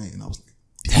see it tonight." And I was like,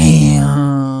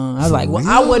 "Damn!" I was like, "Well,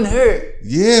 I wasn't hurt."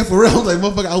 Yeah, for real. I was like,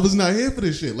 "Motherfucker, I was not here for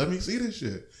this shit. Let me see this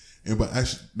shit." And but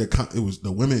actually, it was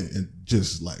the women and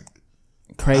just like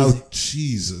crazy.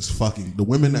 Jesus fucking the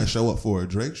women that show up for a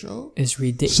Drake show. It's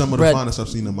ridiculous. Some of the finest I've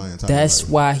seen in my entire life. That's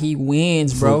why he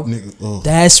wins, bro. Nigga,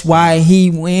 That's why he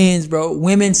wins, bro.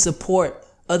 Women support.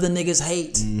 Other niggas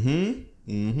hate.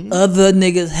 Other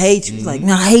niggas hate you. Like,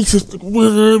 man, I hate you.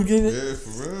 Yeah,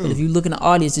 for real. But if you look in the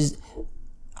audience,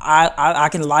 I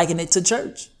can liken it to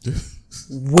church.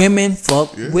 Women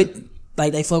fuck with,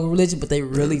 like they fuck with religion, but they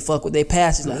really fuck with their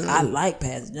pastors. Like, I like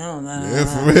Pastor Jones.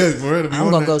 For real. I'm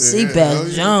gonna go see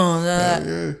Pastor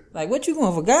Jones. Like, what you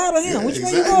going for, God or him? Which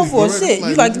one you going for? Shit,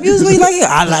 you like the music or you like it?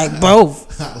 I like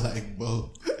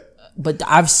both. But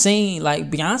I've seen like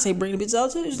Beyonce bring the bitch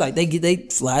out too. It's like they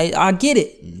fly. I get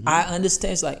it. I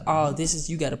understand. It's like, oh, this is,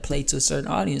 you got to play to a certain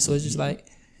audience. So it's just like,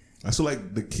 I feel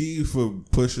like the key for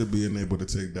Pusha being able to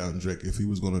take down Drake, if he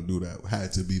was going to do that,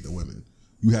 had to be the women.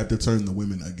 You had to turn the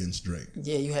women against Drake.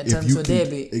 Yeah, you had to turn them into a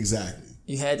deadbeat. Exactly.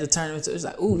 You had to turn them into, it's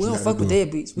like, ooh, we don't fuck with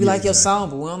deadbeats. We like your song,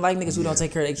 but we don't like niggas who don't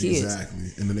take care of their kids. Exactly.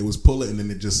 And then it was Pull It, and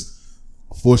then it just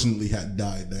fortunately had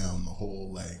died down the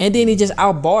whole like. And then he just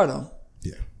outbarred him.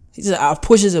 Yeah. He just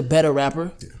Pusha's a better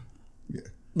rapper. Yeah.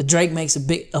 But Drake makes a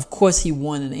big, of course he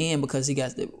won in the end because he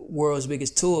got the world's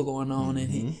biggest tour going on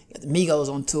and he got the Migos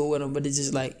on tour with him, but it's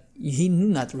just like, he knew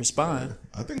not to respond.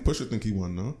 Yeah. I think Pusha think he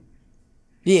won though.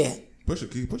 Yeah.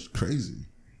 Pusha crazy.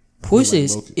 Pusha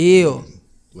is ill.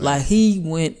 Like he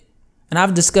went, and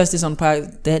I've discussed this on the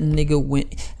podcast, that nigga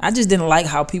went, I just didn't like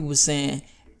how people were saying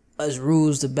us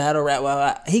rules to battle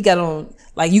rap. He got on,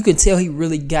 like you could tell he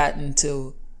really got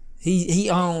into, he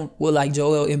owned, well, like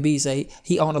Joel Embiid say,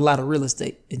 he owned a lot of real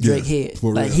estate in Drake head.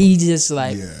 Like real. He just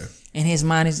like, in his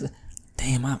mind is,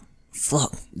 damn, I'm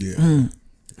fuck. Yeah.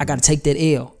 I gotta take that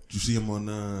L. Did you see him on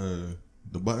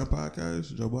the Button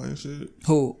podcast, Joe Button shit?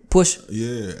 Who? Push?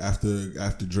 Yeah,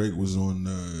 after Drake was on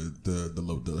the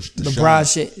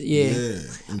LeBron shit. Yeah.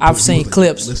 I've seen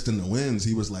clips. Listing the wins,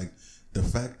 he was like, the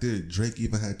fact that Drake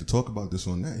even had to talk about this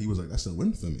on that, he was like, that's a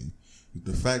win for me.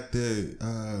 The fact that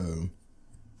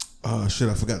I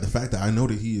forgot the fact that I know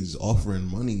that he is offering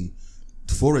money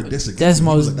for a diss. That's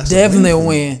most definitely a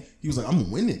win. He was like, I'm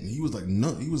winning. He was like,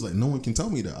 no one can tell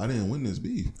me that I didn't win this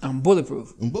beef. I'm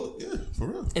bulletproof. Yeah, for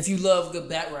real. If you love good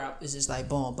back rap, it's just like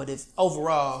boom. But if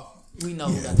overall, we know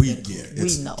we get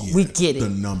it. The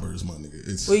numbers, my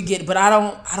nigga. We get it, but I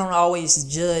don't always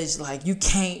judge. Like you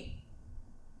can't,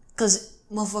 cause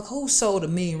motherfucker, who sold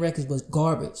 1 million records was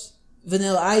garbage.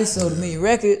 Vanilla Ice sold 1 million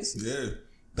records. Yeah,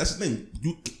 that's the thing.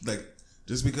 You like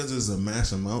just because it's a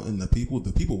mass amount and the people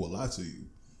will lie to you.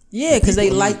 Yeah, because they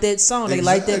like that song. They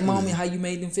like that moment, how you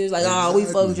made them feel. Like, we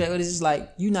fuck with Drake. But it's just like,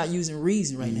 you not using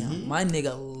reason right now. My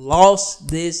nigga lost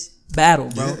this battle,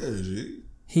 bro. Yeah,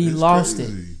 he lost it.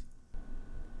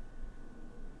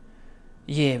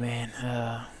 Yeah,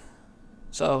 man.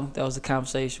 So, that was the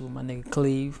conversation with my nigga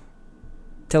Cleve.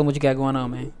 Tell them what you got going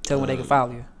on, man. Tell them where they can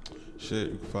follow you.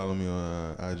 Shit, you can follow me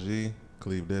on IG,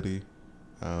 Cleve Diddy.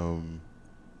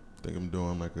 I think I'm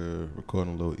doing like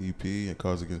recording a little EP and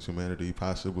Cause Against Humanity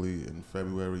possibly in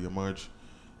February or March.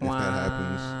 If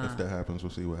that happens,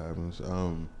 we'll see what happens.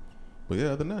 But yeah,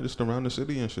 other than that, just around the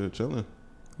city and shit, chilling.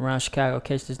 Around Chicago,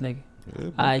 catch this nigga. Yeah,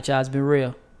 all right, y'all, it's been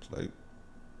real. It's like